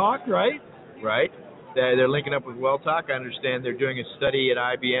WellTalk, right? Right. They're linking up with WellTalk. I understand they're doing a study at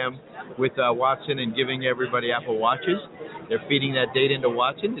IBM with Watson and giving everybody Apple Watches. They're feeding that data into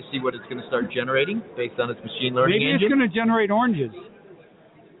Watson to see what it's going to start generating based on its machine learning engine. Maybe it's going to generate oranges.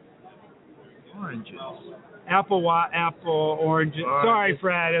 Oranges. Apple oranges. Sorry,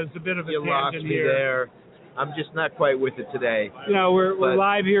 Fred. It was a bit of a tangent here. You lost me there. I'm just not quite with it today. We're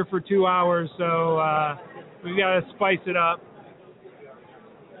live here for 2 hours, so we've got to spice it up.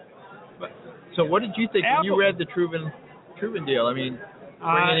 So what did you think when you read the Truven deal? I mean,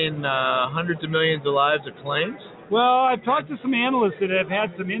 bringing in hundreds of millions of lives of claims? Well, I've talked to some analysts that have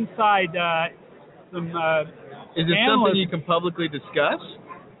had some inside, Is it something you can publicly discuss?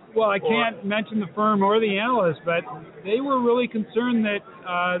 Well, I can't mention the firm or the analyst, but they were really concerned that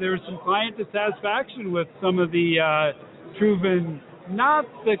there was some client dissatisfaction with some of the Truven, not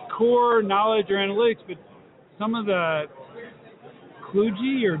the core knowledge or analytics, but some of the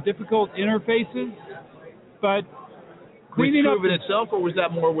kludgy or difficult interfaces. But cleaning up Truven itself, or was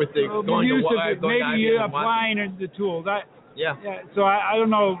that more with the maybe applying the tools? Yeah. So I don't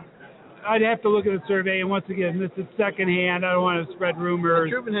know. I'd have to look at the survey, and once again, this is secondhand. I don't want to spread rumors.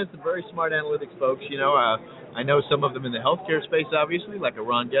 Truven has some very smart analytics folks. I know some of them in the healthcare space, obviously, like a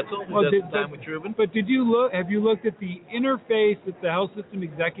Ron Getzel, who does some time with Truven. But have you looked at the interface that the health system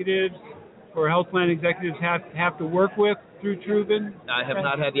executives or health plan executives have to work with through Truven? I have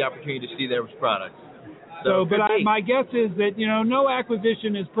not had the opportunity to see their products. My guess is that no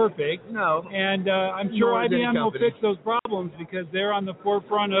acquisition is perfect. No. And I'm sure IBM will fix those problems because they're on the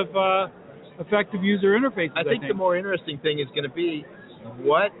forefront of effective user interfaces. I think the more interesting thing is going to be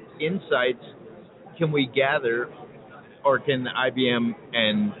what insights can we gather, or can IBM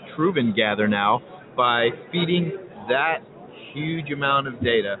and Truven gather now by feeding that huge amount of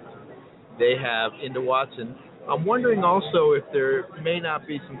data they have into Watson. I'm wondering also if there may not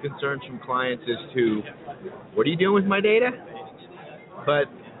be some concerns from clients as to, what are you doing with my data? But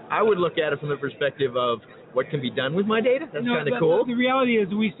I would look at it from the perspective of what can be done with my data. That's kind of cool. The reality is,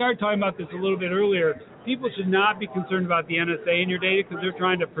 we started talking about this a little bit earlier. People should not be concerned about the NSA in your data because they're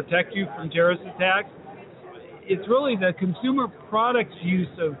trying to protect you from terrorist attacks. It's really the consumer products use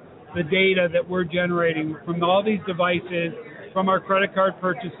of the data that we're generating from all these devices, from our credit card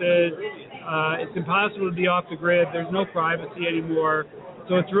purchases. It's impossible to be off the grid. There's no privacy anymore.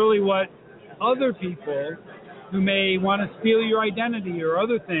 So it's really what other people who may want to steal your identity or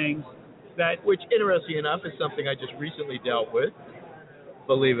other things that... Which, interesting enough, is something I just recently dealt with,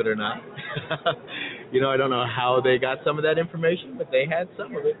 believe it or not. I don't know how they got some of that information, but they had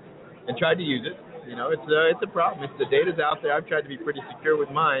some of it and tried to use it. You know, it's a problem. The data's out there. I've tried to be pretty secure with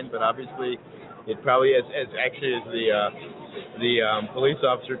mine, but obviously, it probably, as the police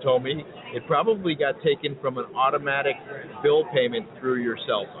officer told me, it probably got taken from an automatic bill payment through your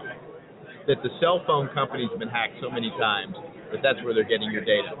cell phone. That the cell phone company's been hacked so many times that that's where they're getting your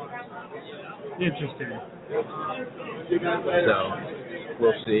data. Interesting. So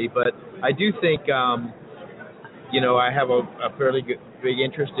we'll see, but I do think, I have a fairly big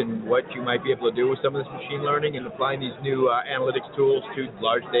interest in what you might be able to do with some of this machine learning and applying these new analytics tools to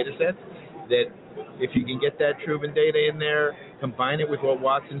large data sets. That if you can get that Truven data in there, combine it with what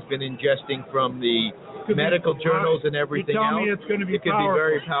Watson's been ingesting from the medical journals and everything else, it's going to be it could be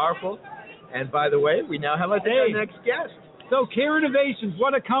very powerful. And by the way, we now have our next guest. So Care Innovations,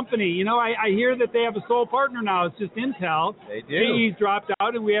 what a company. You know, I hear that they have a sole partner now. It's just Intel. They do. GE's dropped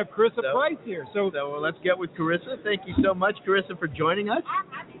out, and we have Carissa Price here. So let's get with Carissa. Thank you so much, Carissa, for joining us.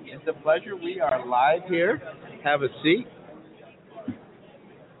 It's a pleasure. We are live here. Have a seat.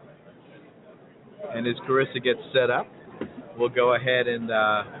 And as Carissa gets set up, we'll go ahead and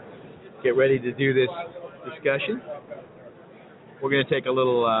get ready to do this discussion. We're going to take a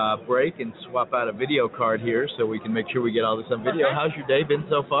little break and swap out a video card here so we can make sure we get all this on video. How's your day been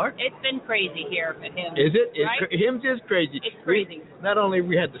so far? It's been crazy here at HIMSS. Is it? Right? HIMSS is crazy. It's crazy. Not only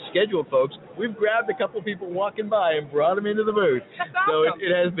we had to schedule folks, we've grabbed a couple people walking by and brought them into the booth. That's awesome. So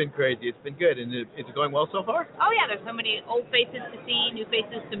it has been crazy. It's been good. And is it going well so far? Oh, yeah. There's so many old faces to see, new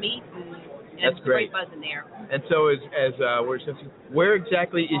faces to meet. That's great. Great buzz in there. And so where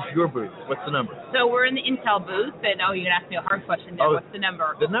exactly is your booth? What's the number? So we're in the Intel booth, and you're going to ask me a hard question there. What's the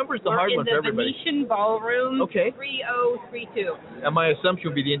number? The number's the hard one for everybody. We're in the Venetian Ballroom, okay. 3032. And my assumption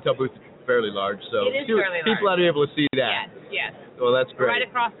would be the Intel booth is fairly large, so it is fairly people large. ought to be able to see that. Yes. Well, that's great. We're right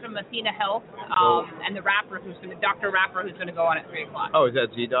across from Athena Health, and the rapper Dr. Rapper, who's going to go on at 3 o'clock. Oh, is that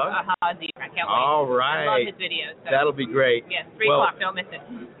Z-Dog? Z. I can't wait. All right. I love his videos. So. That'll be great. Yes, 3 o'clock. Don't miss it.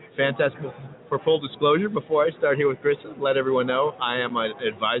 Fantastic. For full disclosure, before I start here with Carissa, let everyone know I am an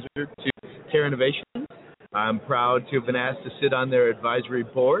advisor to Care Innovation. I'm proud to have been asked to sit on their advisory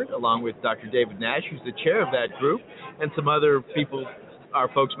board along with Dr. David Nash, who's the chair of that group, and some other people our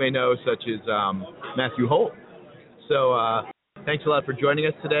folks may know, such as Matthew Holt. So thanks a lot for joining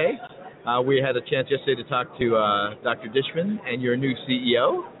us today. We had a chance yesterday to talk to Dr. Dishman and your new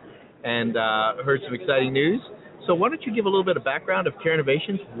CEO, and heard some exciting news. So why don't you give a little bit of background of Care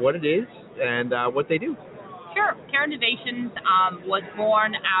Innovations, what it is, and what they do? Sure. Care Innovations was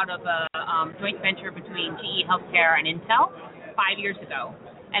born out of a joint venture between GE Healthcare and Intel 5 years ago.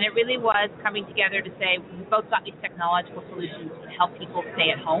 And it really was coming together to say we both got these technological solutions to help people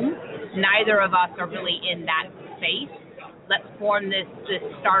stay at home. Neither of us are really in that space. Let's form this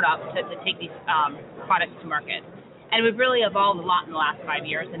startup to take these products to market. And we've really evolved a lot in the last 5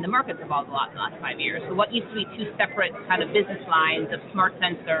 years, and the market's evolved a lot in the last 5 years. So what used to be two separate kind of business lines of smart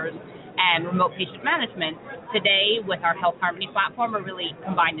sensors and remote patient management, today with our Health Harmony platform are really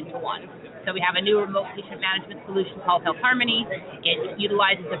combined into one. So we have a new remote patient management solution called Health Harmony. It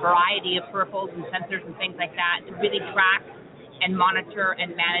utilizes a variety of peripherals and sensors and things like that to really track and monitor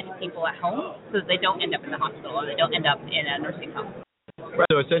and manage people at home so that they don't end up in the hospital or they don't end up in a nursing home. Right.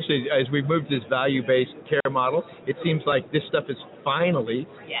 So essentially, as we've moved to this value-based care model, it seems like this stuff is finally,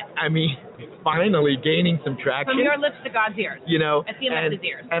 finally gaining some traction. From your lips to God's ears. You know, and CMS's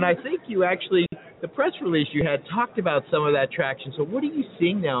ears. And I think you actually, the press release you had talked about some of that traction. So what are you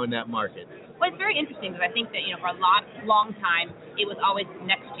seeing now in that market? Well, it's very interesting because I think that, for a long time, it was always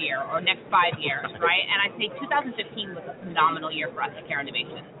next year or next 5 years, right? And I'd say 2015 was a phenomenal year for us at Care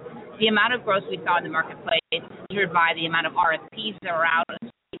Innovation. The amount of growth we saw in the marketplace, measured by the amount of RFPs that were out,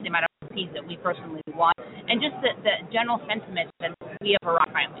 the amount of RFPs that we personally won, and just the general sentiment that we have arrived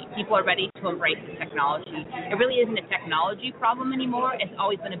finally. People are ready to embrace the technology. It really isn't a technology problem anymore. It's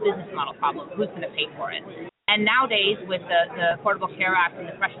always been a business model problem. Who's going to pay for it? And nowadays, with the Affordable Care Act and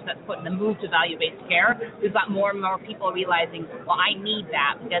the pressures that's put in the move to value-based care, we've got more and more people realizing, well, I need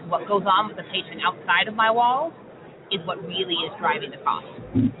that because what goes on with the patient outside of my walls is what really is driving the cost.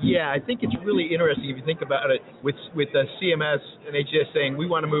 Yeah, I think it's really interesting if you think about it with the CMS and HHS saying we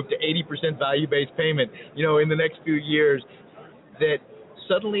want to move to 80% value-based payment, in the next few years, that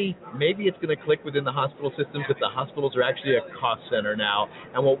suddenly maybe it's going to click within the hospital systems that the hospitals are actually a cost center now.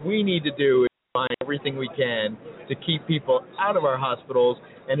 And what we need to do is find everything we can to keep people out of our hospitals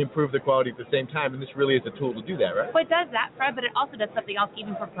and improve the quality at the same time, and this really is a tool to do that, right? Well, it does that, Fred, but it also does something else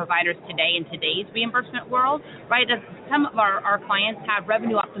even for providers today in today's reimbursement world, right? Some of our clients have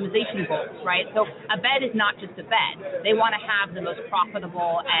revenue optimization goals, right? So a bed is not just a bed. They want to have the most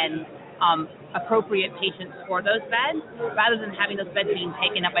profitable and appropriate patients for those beds, rather than having those beds being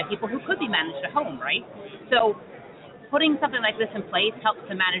taken up by people who could be managed at home, right? So putting something like this in place helps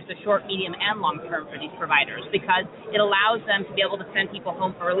to manage the short, medium, and long term for these providers, because it allows them to be able to send people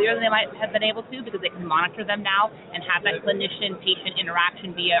home earlier than they might have been able to, because they can monitor them now and have that clinician-patient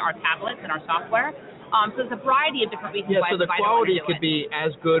interaction via our tablets and our software. So there's a variety of different reasons why so the quality could be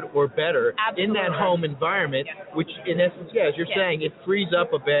as good or better in that home environment, which in essence, as you're saying, it frees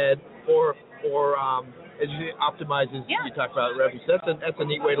up a bed or as you say, optimizes. You talk about revenue. So that's a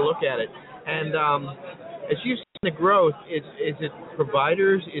neat way to look at it. And as you've seen the growth, is it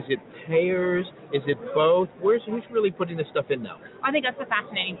providers? Is it payers? Is it both? Who's really putting this stuff in now? I think that's the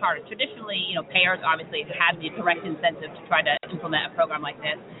fascinating part. Traditionally, payers obviously had the direct incentive to try to implement a program like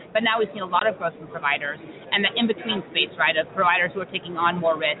this, but now we've seen a lot of growth from providers, and the in-between space, right, of providers who are taking on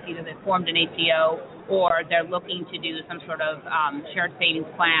more risk. Either they've formed an ACO or they're looking to do some sort of shared savings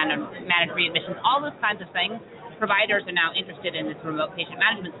plan or manage readmissions, all those kinds of things. Providers are now interested in this remote patient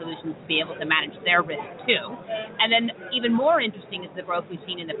management solutions to be able to manage their risk too. And then even more interesting is the growth we've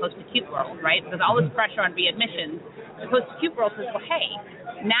seen in the post-acute world, right? Because all this pressure on readmissions, the post-acute world says, well, hey,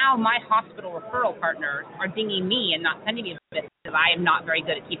 now my hospital referral partners are dinging me and not sending me this because I am not very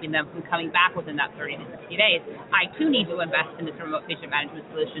good at keeping them from coming back within that 30 to 60 days. I too need to invest in this remote patient management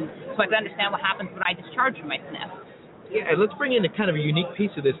solution so I can understand what happens when I discharge from my SNF. Yeah, and let's bring in a kind of a unique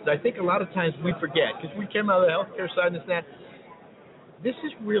piece of this that I think a lot of times we forget, because we came out of the healthcare side and this and that. This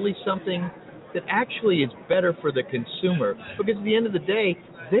is really something that actually is better for the consumer, because at the end of the day,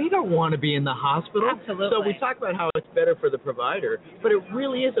 they don't want to be in the hospital. Absolutely. So we talk about how it's better for the provider, but it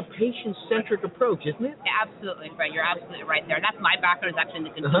really is a patient-centric approach, isn't it? Yeah, absolutely, Fred. You're absolutely right there. And that's my background, is actually in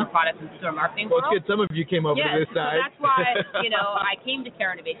the consumer products and consumer marketing world. Well, it's good. Some of you came over to this side. So that's why, I came to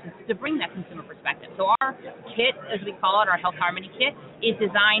Care Innovations to bring that consumer perspective. So our kit, as we call it, our Health Harmony kit, is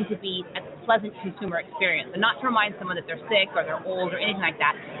designed to be a pleasant consumer experience, and not to remind someone that they're sick or they're old or anything like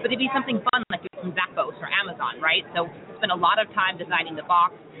that, but to be something fun like from Zappos or Amazon, right? So we spent a lot of time designing the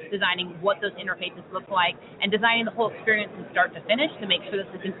box, designing what those interfaces look like, and designing the whole experience from start to finish to make sure that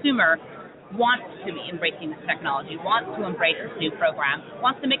the consumer wants to be embracing this technology, wants to embrace this new program,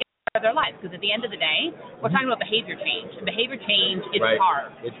 wants to make it part of their lives. Because at the end of the day, we're talking about behavior change, and behavior change is hard.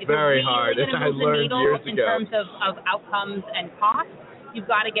 It's very hard. I learned years ago. In terms of outcomes and costs, you've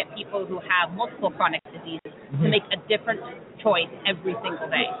got to get people who have multiple chronic diseases to make a different choice every single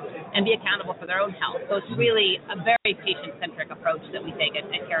day and be accountable for their own health. So it's really a very patient-centric approach that we take at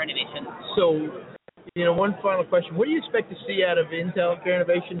Care Innovation. So, one final question. What do you expect to see out of Intel Care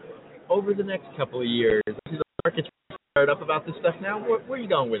Innovation over the next couple of years? The market's fired up about this stuff now. Where are you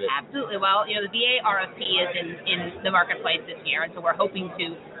going with it? Absolutely. Well, the VA RFP is in the marketplace this year, and so we're hoping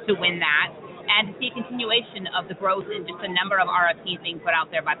to win that, and to see a continuation of the growth in just the number of RFPs being put out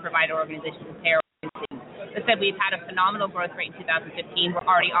there by provider organizations and payer organizations. As I said, we've had a phenomenal growth rate in 2015. We're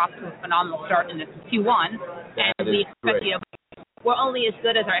already off to a phenomenal start in this Q1, and we expect we're only as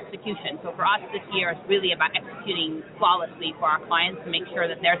good as our execution. So for us this year, it's really about executing flawlessly for our clients to make sure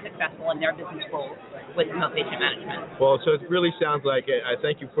that they're successful in their business goals with remote patient management. Well, so it really sounds like, I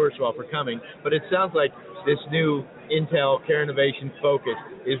thank you first of all for coming, but it sounds like this new Intel Care Innovation focus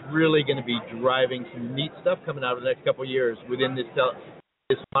is really going to be driving some neat stuff coming out of the next couple of years within this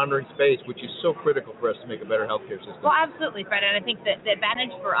monitoring space, which is so critical for us to make a better healthcare system. Well, absolutely, Fred. And I think that the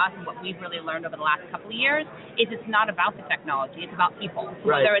advantage for us and what we've really learned over the last couple of years is it's not about the technology, it's about people.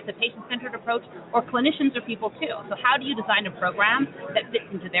 Right. Whether it's a patient-centered approach or clinicians are people too. So how do you design a program that fits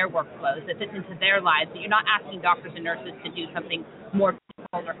into their workflows, that fits into their lives, that you're not asking doctors and nurses to do something more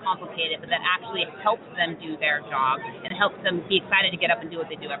difficult or complicated, but that actually helps them do their job and helps them be excited to get up and do what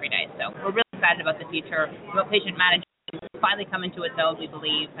they do every day. So we're really excited about the future. Remote patient management finally come into its own, we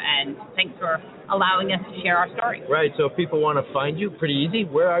believe, and thanks for allowing us to share our story. Right, so if people want to find you, pretty easy.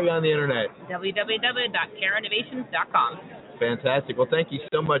 Where are you on the internet? www.careinnovations.com. Fantastic. Well, thank you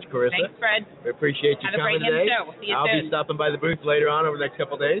so much, Carissa. Thanks, Fred. We appreciate you coming today. Show. We'll see you I'll soon. be stopping by the booth later on over the next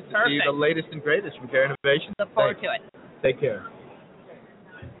couple of days to see the latest and greatest from Care Innovation. Look forward to it. Take care.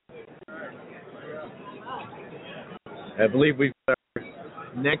 I believe we've got our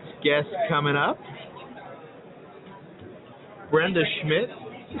next guest coming up. Brenda Schmidt,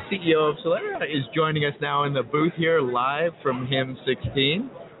 CEO of Solera, is joining us now in the booth here live from HIM 16.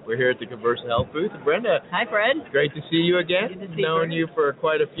 We're here at the Conversa Health booth. Brenda. Hi, Fred. Great to see you again. Good to see Known you for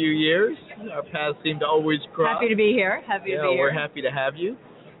quite a few years. Our paths seem to always cross. Happy to be here. Happy to be here. We're happy to have you.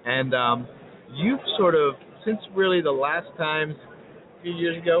 And you've sort of, since really the last time, a few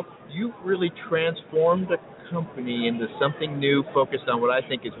years ago, you've really transformed a company into something new focused on what I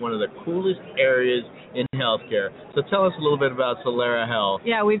think is one of the coolest areas in healthcare. So tell us a little bit about Solera Health.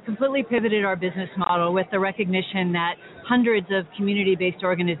 Yeah, we've completely pivoted our business model with the recognition that hundreds of community-based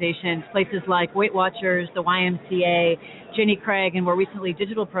organizations, places like Weight Watchers, the YMCA, Jenny Craig, and more recently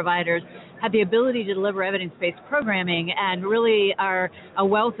digital providers, have the ability to deliver evidence-based programming and really are a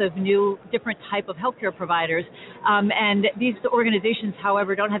wealth of new, different type of healthcare providers. And these organizations,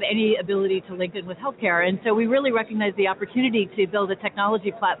 however, don't have any ability to link in with healthcare. And so we really recognize the opportunity to build a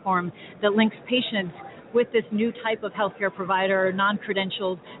technology platform that links patients with this new type of healthcare provider,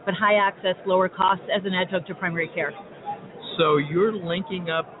 non-credentialed, but high access, lower cost as an adjunct to primary care. So you're linking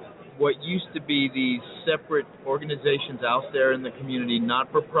up what used to be these separate organizations out there in the community,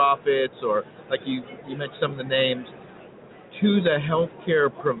 not-for-profits, or like you mentioned some of the names, to the healthcare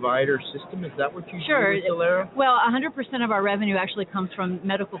provider system. Is that what you do with Solera? Well, 100% of our revenue actually comes from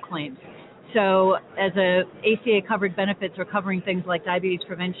medical claims. So as a ACA-covered benefits are covering things like diabetes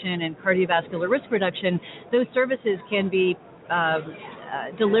prevention and cardiovascular risk reduction, those services can be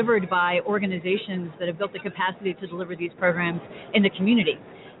delivered by organizations that have built the capacity to deliver these programs in the community.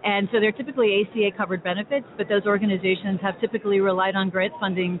 And so they're typically ACA-covered benefits, but those organizations have typically relied on grant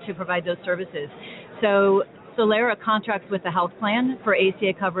funding to provide those services. So Solera contracts with the health plan for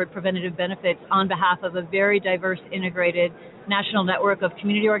ACA-covered preventative benefits on behalf of a very diverse, integrated national network of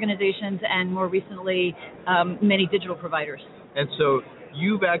community organizations and, more recently, many digital providers. And so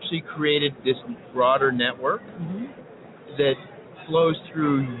you've actually created this broader network that flows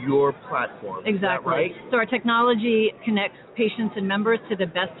through your platform. Exactly. Is that right? So our technology connects patients and members to the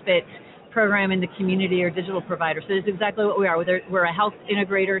best fit program in the community or digital provider. So that's exactly what we are. We're a health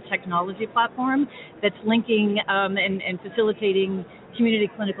integrator technology platform that's linking and facilitating community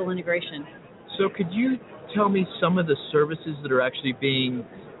clinical integration. So could you tell me some of the services that are actually being,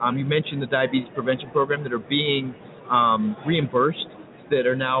 you mentioned the diabetes prevention program, that are being reimbursed, that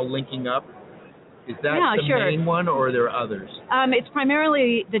are now linking up? Is that the main one, or are there others? It's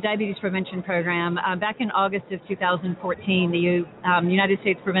primarily the diabetes prevention program. Back in August of 2014, the United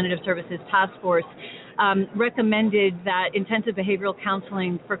States Preventative Services Task Force recommended that intensive behavioral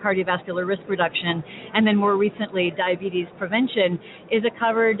counseling for cardiovascular risk reduction, and then more recently diabetes prevention, is a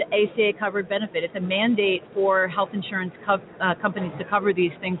covered ACA-covered benefit. It's a mandate for health insurance companies to cover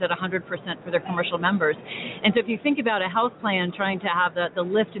these things at 100% for their commercial members. And so if you think about a health plan trying to have the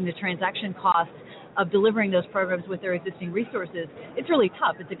lift in the transaction costs of delivering those programs with their existing resources, it's really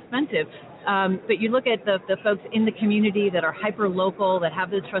tough. It's expensive. But you look at the folks in the community that are hyper-local, that have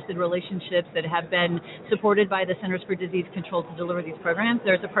those trusted relationships, that have been supported by the Centers for Disease Control to deliver these programs,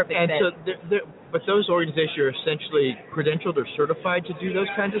 there's a perfect fit. So, but those organizations are essentially credentialed or certified to do those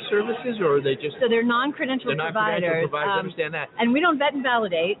kinds of services, or are they just... So they're non-credentialed providers. They're non-credentialed providers, understand that. And we don't vet and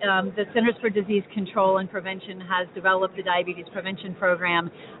validate. The Centers for Disease Control and Prevention has developed the diabetes prevention program.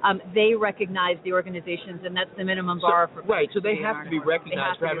 They recognize the organizations, and that's the minimum bar for... Right, so they have to be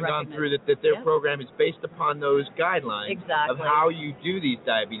recognized for having gone through that their program is based upon those guidelines of how you do these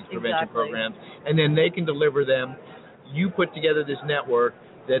diabetes prevention programs, and then they can deliver them. You put together this network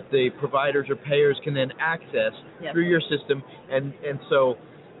that the providers or payers can then access through your system, and so,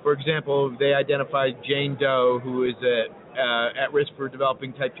 for example, they identified Jane Doe, who is at risk for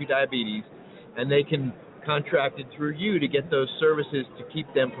developing type 2 diabetes, and they can contract it through you to get those services to keep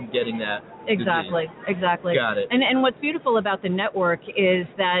them from getting that disease. Exactly. Got it. And what's beautiful about the network is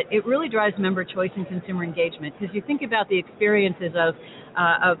that it really drives member choice and consumer engagement, because you think about the experiences of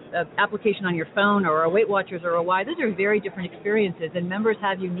application on your phone or a Weight Watchers or a Y, those are very different experiences, and members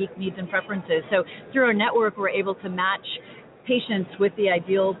have unique needs and preferences. So through our network, we're able to match patients with the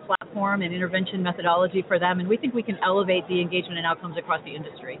ideal platform and intervention methodology for them, and we think we can elevate the engagement and outcomes across the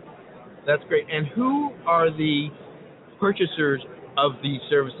industry. That's great. And who are the purchasers of these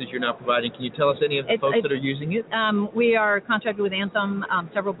services you're now providing? Can you tell us any of the folks that are using it? We are contracted with Anthem.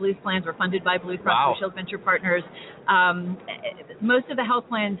 Several Blues plans are funded by Blue Cross Blue Shield Venture Partners. Most of the health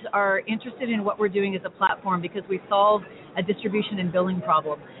plans are interested in what we're doing as a platform because we solve a distribution and billing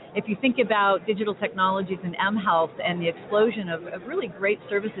problem. If you think about digital technologies and mHealth and the explosion of really great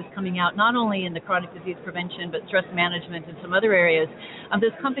services coming out, not only in the chronic disease prevention, but stress management and some other areas,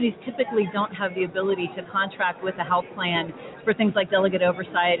 those companies typically don't have the ability to contract with a health plan for things like delegate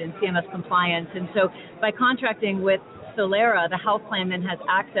oversight and CMS compliance. And so by contracting with Solera, the health plan then has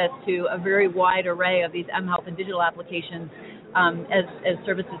access to a very wide array of these mHealth and digital applications as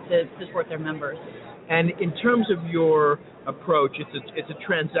services to support their members. And in terms of your approach, it's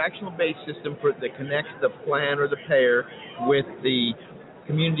a transactional-based system that connects the plan or the payer with the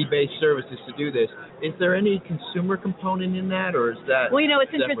community-based services to do this. Is there any consumer component in that, or is that? Well,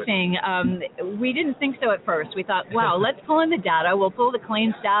 it's separate? interesting. We didn't think so at first. We thought, wow, let's pull in the data. We'll pull the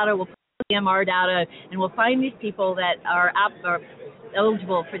claims data. We'll pull the EMR data, and we'll find these people that are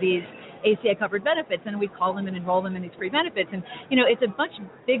eligible for these ACA-covered benefits, and we call them and enroll them in these free benefits. And, it's a much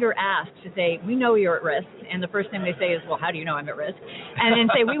bigger ask to say, we know you're at risk, and the first thing they say is, well, how do you know I'm at risk? And then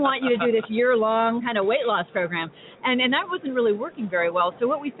say, we want you to do this year-long kind of weight loss program. And that wasn't really working very well. So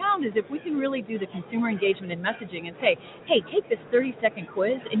what we found is if we can really do the consumer engagement and messaging and say, hey, take this 30-second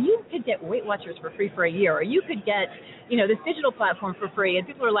quiz, and you could get Weight Watchers for free for a year, or you could get, this digital platform for free, and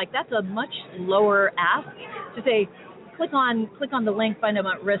people are like, that's a much lower ask to say, click on the link, find out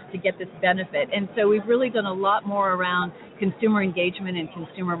at risk to get this benefit. And so we've really done a lot more around consumer engagement and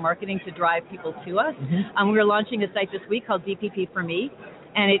consumer marketing to drive people to us. We're launching a site this week called DPP for Me,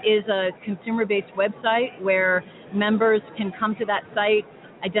 and it is a consumer-based website where members can come to that site,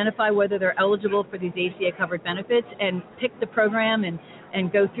 identify whether they're eligible for these ACA-covered benefits, and pick the program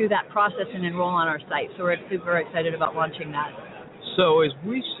and go through that process and enroll on our site. So we're super excited about launching that. So as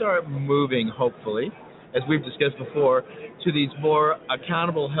we start moving, hopefully, as we've discussed before, to these more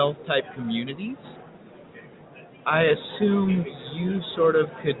accountable health type communities, I assume you sort of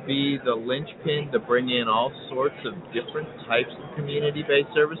could be the linchpin to bring in all sorts of different types of community-based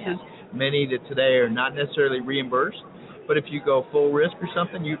services, many that today are not necessarily reimbursed. But if you go full risk or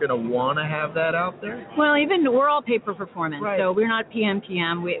something, you're going to want to have that out there? Well, we're all pay per performance. Right. So we're not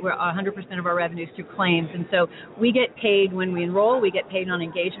PMPM. We're 100% of our revenues through claims. And so we get paid when we enroll, we get paid on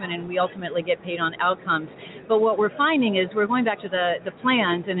engagement, and we ultimately get paid on outcomes. But what we're finding is we're going back to the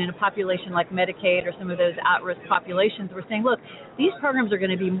plans, and in a population like Medicaid or some of those at-risk populations, we're saying, look, these programs are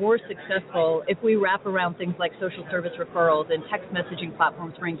going to be more successful if we wrap around things like social service referrals and text messaging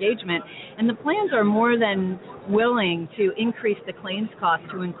platforms for engagement. And the plans are more than willing to increase the claims cost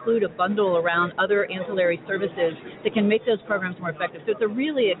to include a bundle around other ancillary services that can make those programs more effective. So it's a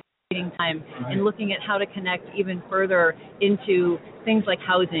really exciting time in looking at how to connect even further into things like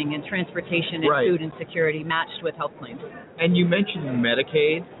housing and transportation and food and security matched with health claims. And you mentioned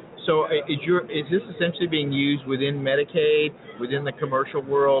Medicaid. So is this essentially being used within Medicaid, within the commercial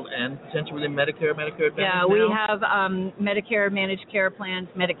world, and potentially within Medicare Advantage? Yeah, we have Medicare managed care plans,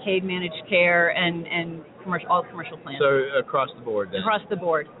 Medicaid managed care, and all commercial plans. So across the board then? Across the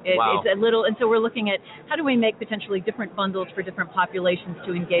board. Wow. It's a little, and so we're looking at how do we make potentially different bundles for different populations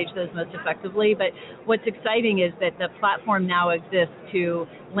to engage those most effectively. But what's exciting is that the platform now exists to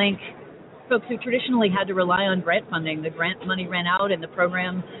link folks who traditionally had to rely on grant funding. The grant money ran out and the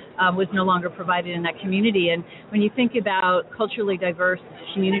program was no longer provided in that community. And when you think about culturally diverse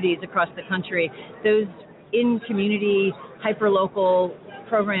communities across the country, those in-community, hyper-local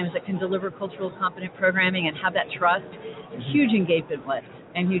programs that can deliver cultural competent programming and have that trust, huge engagement lift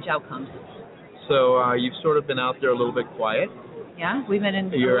and huge outcomes. So you've sort of been out there a little bit quiet. Yeah, we've been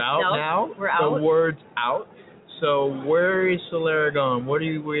in. You're out now. We're out. The word's out. So where is Solera going? What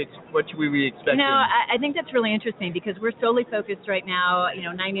should we be expecting? I think that's really interesting because we're solely focused right now.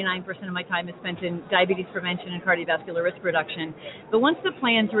 99% of my time is spent in diabetes prevention and cardiovascular risk reduction. But once the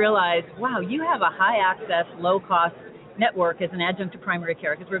plans realize, wow, you have a high access, low cost network as an adjunct to primary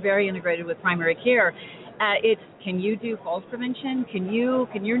care, because we're very integrated with primary care. It's, can you do falls prevention? Can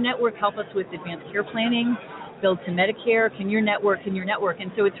your network help us with advanced care planning? Build to Medicare, can your network?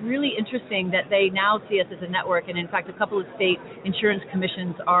 And so it's really interesting that they now see us as a network, and in fact a couple of state insurance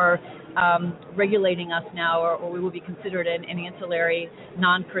commissions are regulating us now, or we will be considered an ancillary,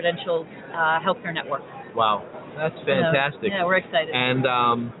 non-credentialed healthcare network. Wow, that's fantastic. Yeah, we're excited. And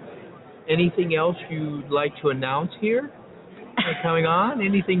anything else you'd like to announce here? Coming on?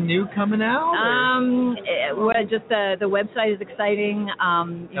 Anything new coming out? Just the website is exciting.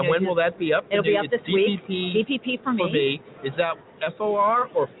 And when will that be up? It'll be up this week. DPP for me. Is that FOR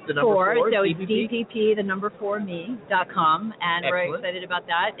or the number 4? So it's DPP, the number 4me.com, and Excellent. We're excited about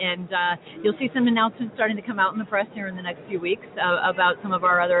that. And you'll see some announcements starting to come out in the press here in the next few weeks about some of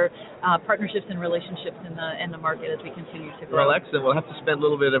our other partnerships and relationships in the market as we continue to grow. Well, excellent. We'll have to spend a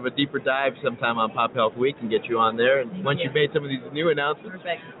little bit of a deeper dive sometime on Pop Health Week and get you on there. And once you've made some of these new announcements,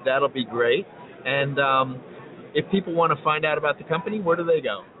 that'll be great. And if people want to find out about the company, where do they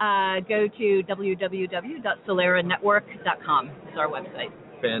go? Go to www.soleranetwork.com is our website.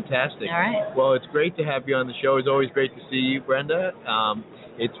 Fantastic. All right. Well, it's great to have you on the show. It's always great to see you, Brenda.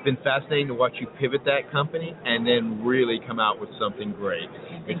 It's been fascinating to watch you pivot that company and then really come out with something great.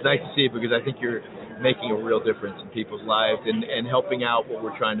 It's nice to see it because I think you're making a real difference in people's lives and helping out what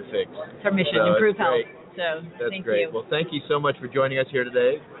we're trying to fix. It's our mission, improve health. So that's thank great. you. Well, thank you so much for joining us here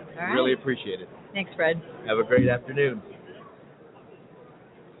today. All right. Really appreciate it. Thanks, Fred. Have a great afternoon.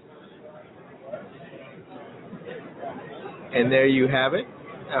 And there you have it.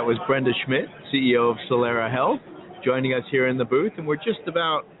 That was Brenda Schmidt, CEO of Solera Health, joining us here in the booth. And we're just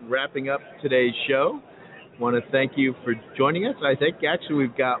about wrapping up today's show. I want to thank you for joining us. I think actually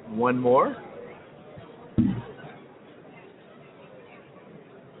we've got one more.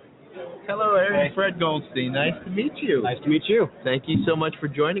 Hello, Aaron. Fred Goldstein. Nice to meet you. Nice to meet you. Thank you so much for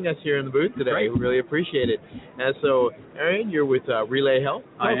joining us here in the booth today. We really appreciate it. And so, Aaron, you're with Relay Health.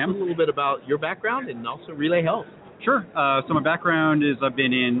 Tell us a little bit about your background and also Relay Health. Sure. So my background is I've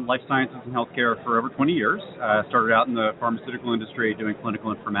been in life sciences and healthcare for over 20 years. Started out in the pharmaceutical industry doing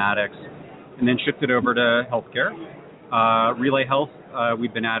clinical informatics, and then shifted over to healthcare. Relay Health,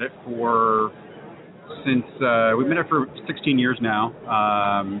 we've been at it for 16 years now,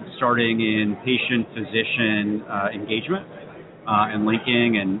 starting in patient-physician engagement and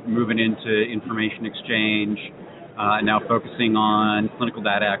linking and moving into information exchange, and now focusing on clinical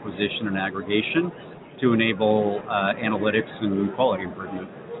data acquisition and aggregation to enable analytics and quality improvement.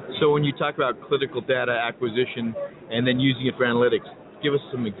 So when you talk about clinical data acquisition and then using it for analytics, give us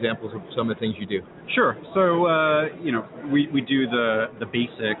some examples of some of the things you do. Sure. So, we do the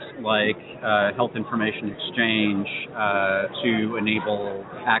basics like health information exchange to enable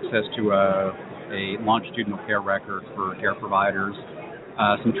access to a longitudinal care record for care providers.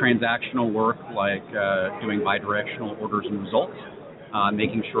 Some transactional work like doing bidirectional orders and results,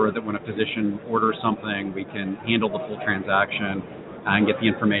 making sure that when a physician orders something, we can handle the full transaction and get the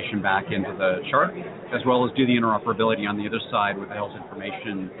information back into the chart, as well as do the interoperability on the other side with the health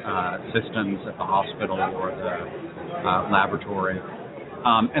information systems at the hospital or the laboratory.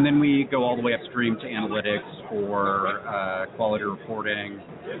 And then we go all the way upstream to analytics for quality reporting,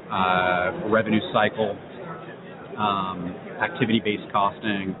 revenue cycle, activity-based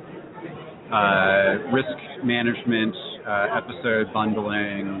costing, risk management, episode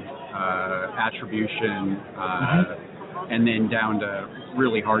bundling, attribution, and then down to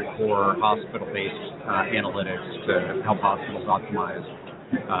really hardcore hospital-based analytics to help hospitals optimize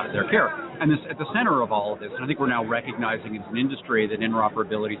their care. And this, at the center of all of this, and I think we're now recognizing as an industry that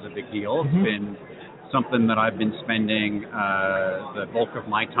interoperability is a big deal. It's been something that I've been spending the bulk of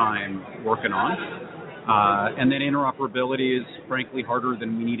my time working on. And then interoperability is frankly harder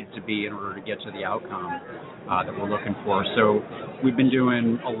than we need it to be in order to get to the outcome that we're looking for. So we've been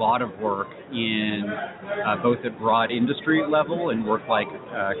doing a lot of work in both at broad industry level and work like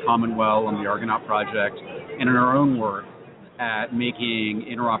Commonwealth and the Argonaut Project, and in our own work at making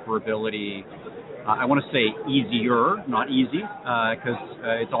interoperability, I want to say easier, not easy, because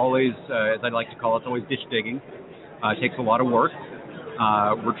it's always, as I like to call it, it's always ditch digging. It takes a lot of work.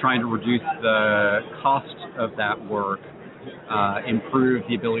 We're trying to reduce the cost of that work, improve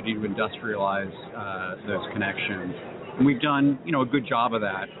the ability to industrialize those connections. And we've done, a good job of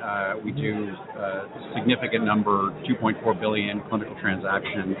that. We do a significant number, 2.4 billion clinical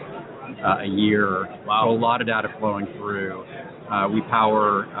transactions a year. Wow. So a lot of data flowing through. We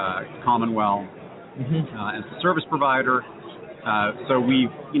power Commonwealth as a service provider. So we've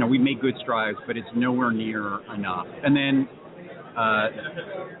made good strides, but it's nowhere near enough. And then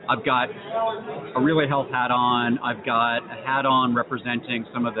I've got a Relay Health hat on. I've got a hat on representing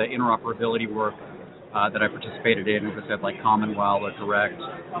some of the interoperability work that I participated in, as I said, like Commonwealth or Direct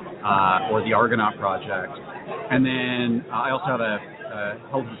or the Argonaut Project. And then I also have a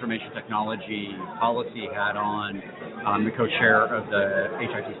health information technology policy hat on. I'm the co-chair of the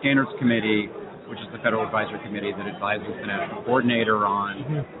HIT Standards Committee, which is the federal advisory committee that advises the national coordinator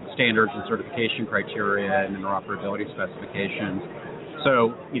on standards and certification criteria and interoperability specifications.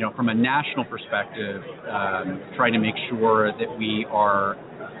 So, from a national perspective, trying to make sure that we are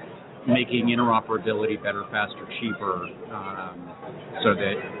making interoperability better, faster, cheaper, so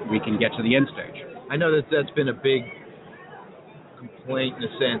that we can get to the end stage. I know that's been a big complaint in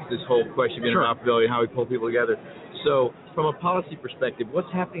a sense, this whole question of interoperability and how we pull people together. So from a policy perspective,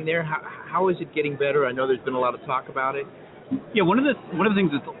 what's happening there? How is it getting better? I know there's been a lot of talk about it. Yeah, one of the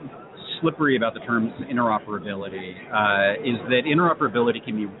things that's slippery about the terms interoperability is that interoperability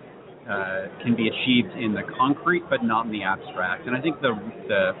can be achieved in the concrete but not in the abstract. And I think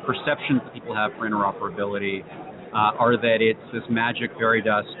the perceptions that people have for interoperability are that it's this magic fairy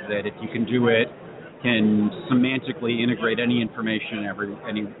dust that if you can do it, can semantically integrate any information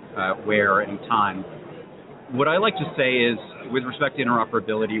anywhere, anytime. What I like to say is, with respect to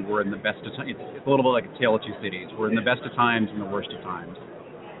interoperability, we're in the best of times. It's a little bit like a tale of two cities. We're in the best of times and the worst of times.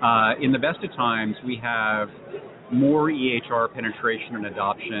 In the best of times, we have more EHR penetration and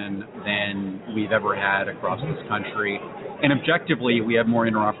adoption than we've ever had across this country. And objectively, we have more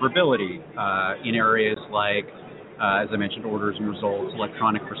interoperability in areas like, as I mentioned, orders and results,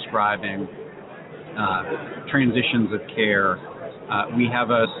 electronic prescribing. transitions of care. We have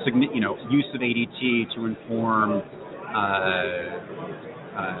a use of ADT to inform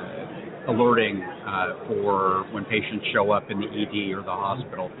alerting for when patients show up in the ED or the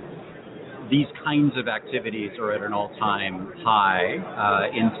hospital. These kinds of activities are at an all-time high.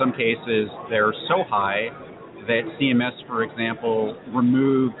 In some cases, they're so high that CMS, for example,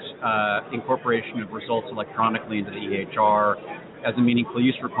 removed incorporation of results electronically into the EHR as a meaningful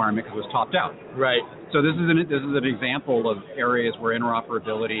use requirement because it was topped out. Right. So this is an example of areas where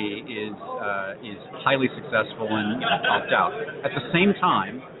interoperability is highly successful and topped out. At the same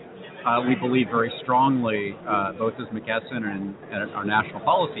time, we believe very strongly, both as McKesson and our national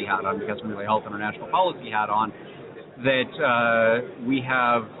policy hat on, McKesson Relay Health and our national policy hat on, that we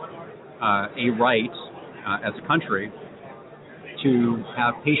have a right as a country to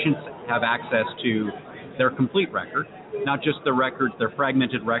have patients have access to their complete record, not just their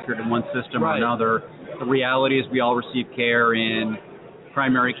fragmented record in one system or another. The reality is we all receive care in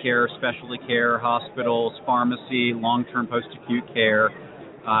primary care, specialty care, hospitals, pharmacy, long-term post-acute care,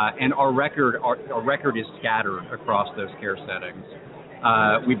 and our record is scattered across those care settings.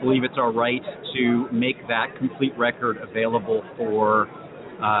 We believe it's our right to make that complete record available for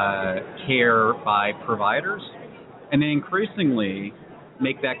care by providers, and then increasingly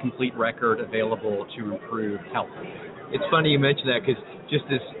make that complete record available to improve health. It's funny you mention that because just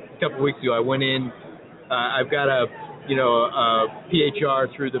this couple of weeks ago I went in. I've got a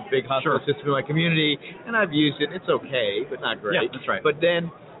PHR through the big hospital system in my community, and I've used it. It's okay, but not great. Yeah, that's right. But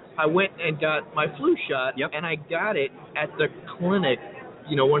then I went and got my flu shot, and I got it at the clinic,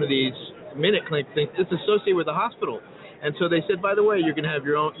 one of these minute clinic things. It's associated with the hospital. And so they said, by the way, you're going to have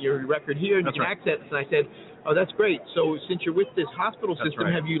your record here, and you can access it. And I said, oh, that's great. So since you're with this hospital system,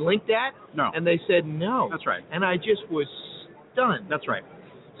 have you linked that? No. And they said no. That's right. And I just was stunned. That's right.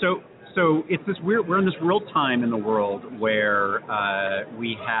 So it's this we're in this real time in the world where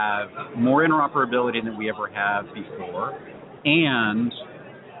we have more interoperability than we ever have before, and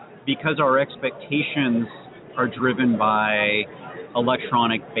because our expectations are driven by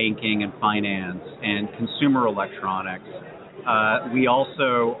electronic banking and finance and consumer electronics, we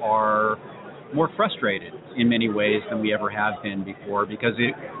also are more frustrated in many ways than we ever have been before, because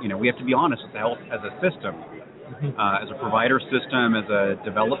we have to be honest with health as a system. As a provider system, as a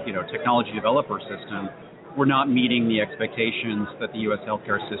technology developer system, we're not meeting the expectations that the U.S.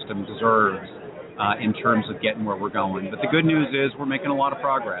 healthcare system deserves in terms of getting where we're going. But the good news is we're making a lot of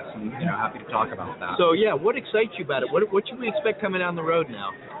progress, and happy to talk about that. So what excites you about it? What should we expect coming down the road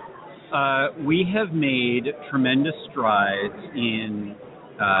now? We have made tremendous strides in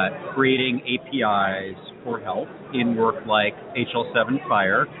creating APIs for health in work like HL7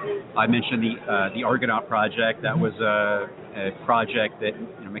 Fire. I mentioned the Argonaut project. That was a project that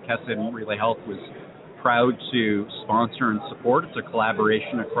McKesson Relay Health was proud to sponsor and support. It's a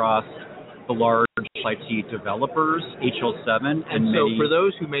collaboration across the large IT developers, HL7, and so many for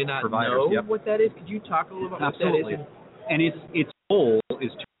those who may not know Yep. what that is, could you talk a little about Absolutely. what that is? And its goal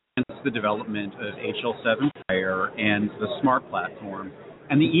is to enhance the development of HL7 Fire and the SMART platform.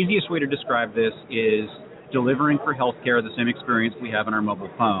 And the easiest way to describe this is delivering for healthcare the same experience we have on our mobile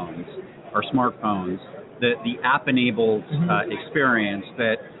phones, our smartphones, the app-enabled experience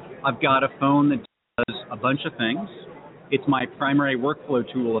that I've got a phone that does a bunch of things. It's my primary workflow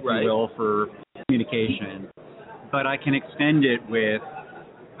tool, if you will, for communication. But I can extend it with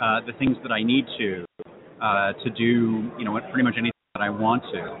the things that I need to do, pretty much anything that I want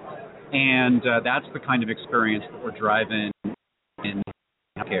to. And that's the kind of experience that we're driving in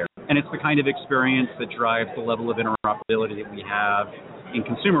healthcare. And it's the kind of experience that drives the level of interoperability that we have in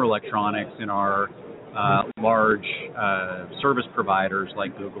consumer electronics in our large service providers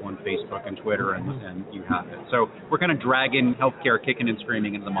like Google and Facebook and Twitter, and you have it. So we're kind of dragging healthcare kicking and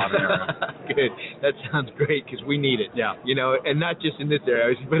screaming into the modern era. Good. That sounds great because we need it. Yeah. And not just in this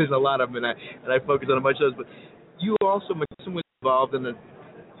area, but in a lot of them, and I focus on a bunch of those. But you also, McKesson was involved in a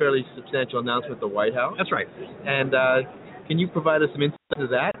fairly substantial announcement at the White House. That's right. And can you provide us some insight into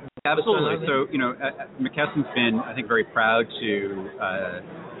that? Absolutely. So, McKesson's been, I think, very proud to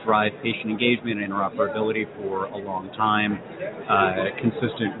drive patient engagement and interoperability for a long time,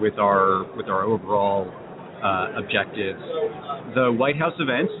 consistent with our overall objectives. The White House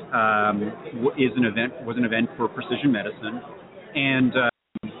event was an event for precision medicine, and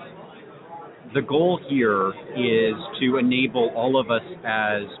the goal here is to enable all of us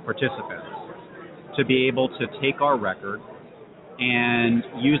as participants to be able to take our record and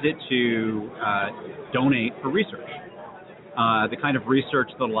use it to donate for research. The kind of research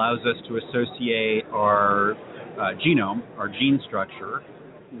that allows us to associate our genome, our gene structure,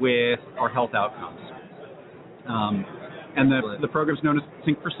 with our health outcomes. And the program's known as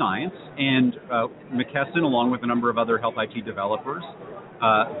Sync for Science, and McKesson, along with a number of other health IT developers,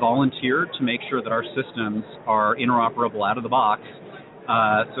 volunteered to make sure that our systems are interoperable out of the box,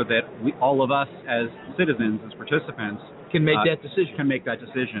 so that all of us as citizens, as participants, can make that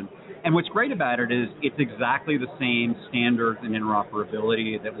decision. And what's great about it is it's exactly the same standards and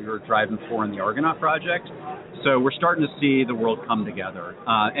interoperability that we were driving for in the Argonaut project. So we're starting to see the world come together.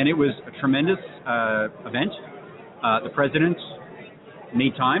 And it was a tremendous event. The president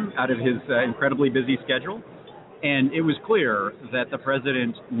made time out of his incredibly busy schedule. And it was clear that the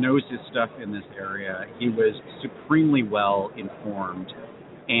president knows his stuff in this area. He was supremely well informed.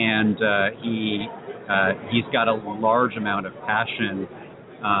 And he's got a large amount of passion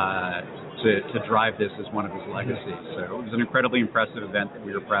to drive this as one of his legacies. So it was an incredibly impressive event that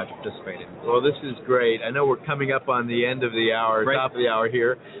we were proud to participate in. Well, this is great. I know we're coming up on the end of the hour, top of the hour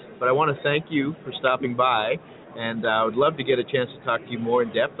here, but I want to thank you for stopping by, and I would love to get a chance to talk to you more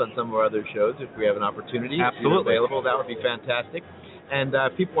in depth on some of our other shows if we have an opportunity. Absolutely. If you're available, that would be fantastic. And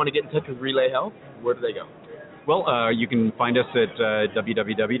if people want to get in touch with Relay Health, where do they go? Well, you can find us at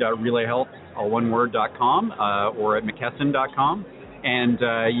www.relayhealth.com or at McKesson.com. And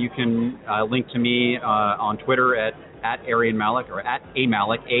you can link to me on Twitter at Arian Malek or at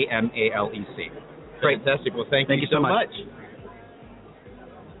Amalek, A-M-A-L-E-C. Fantastic. Well, thank you so much.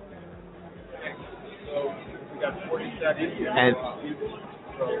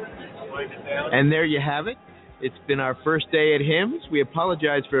 And there you have it. It's been our first day at HIMSS. We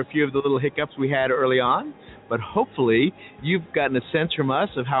apologize for a few of the little hiccups we had early on, but hopefully you've gotten a sense from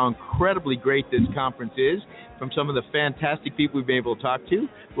us of how incredibly great this conference is, from some of the fantastic people we've been able to talk to.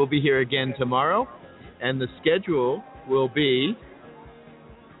 We'll be here again tomorrow, and the schedule will be...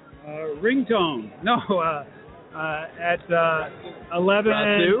 Ringtone. No, at 11...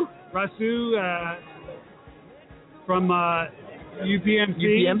 Rasu from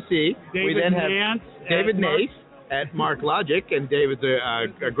UPMC. We then have David Nace at Mark Logic, and David's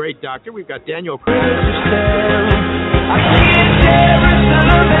a great doctor. We've got Daniel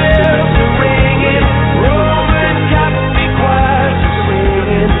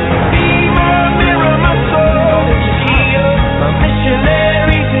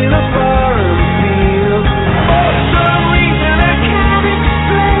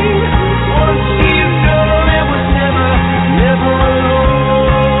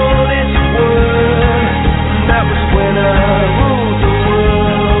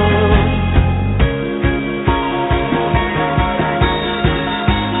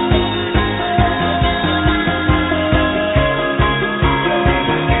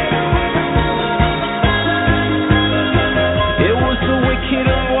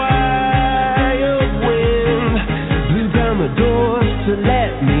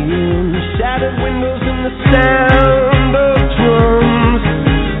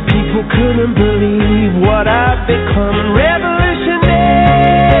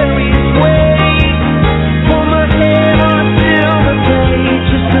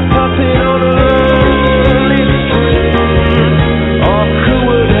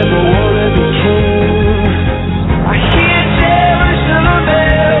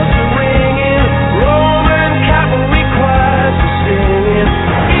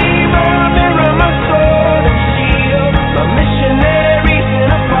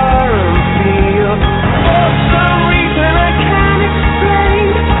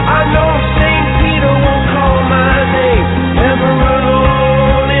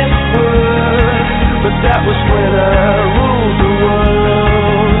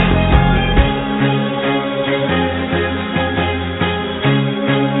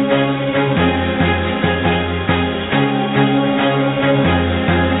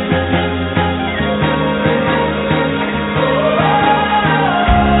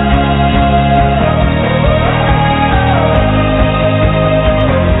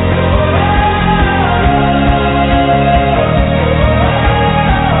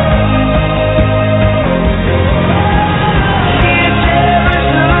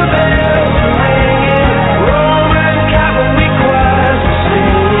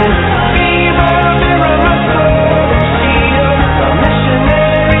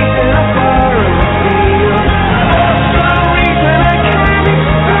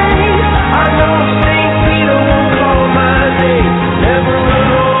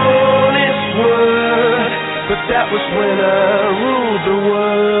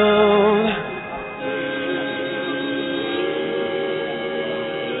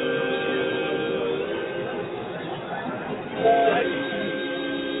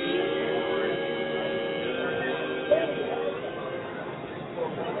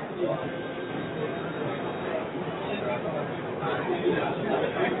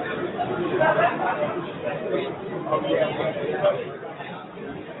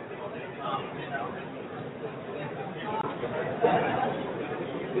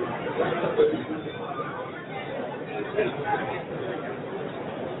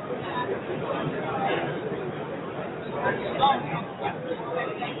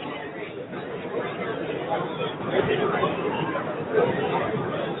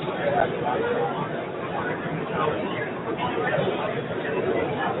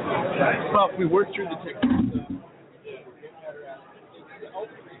Well, if we work through the techniques.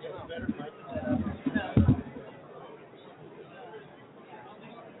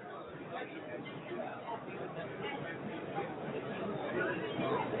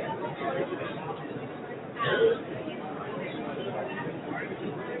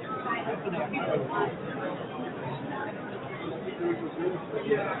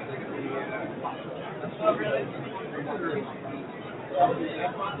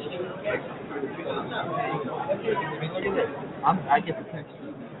 I get the text.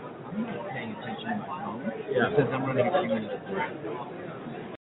 I'm not paying attention to my phone. Yeah. It says I'm running a few minutes.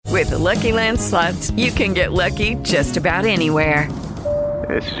 With the Lucky Land Slots, you can get lucky just about anywhere.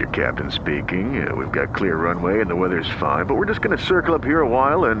 This is your captain speaking. We've got clear runway and the weather's fine, but we're just going to circle up here a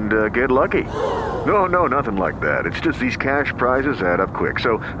while and get lucky. No, nothing like that. It's just these cash prizes add up quick.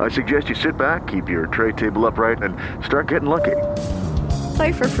 So I suggest you sit back, keep your tray table upright, and start getting lucky.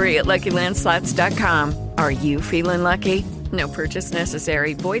 Play for free at LuckyLandSlots.com. Are you feeling lucky? No purchase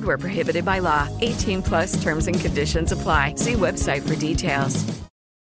necessary. Void where prohibited by law. 18+ terms and conditions apply. See website for details.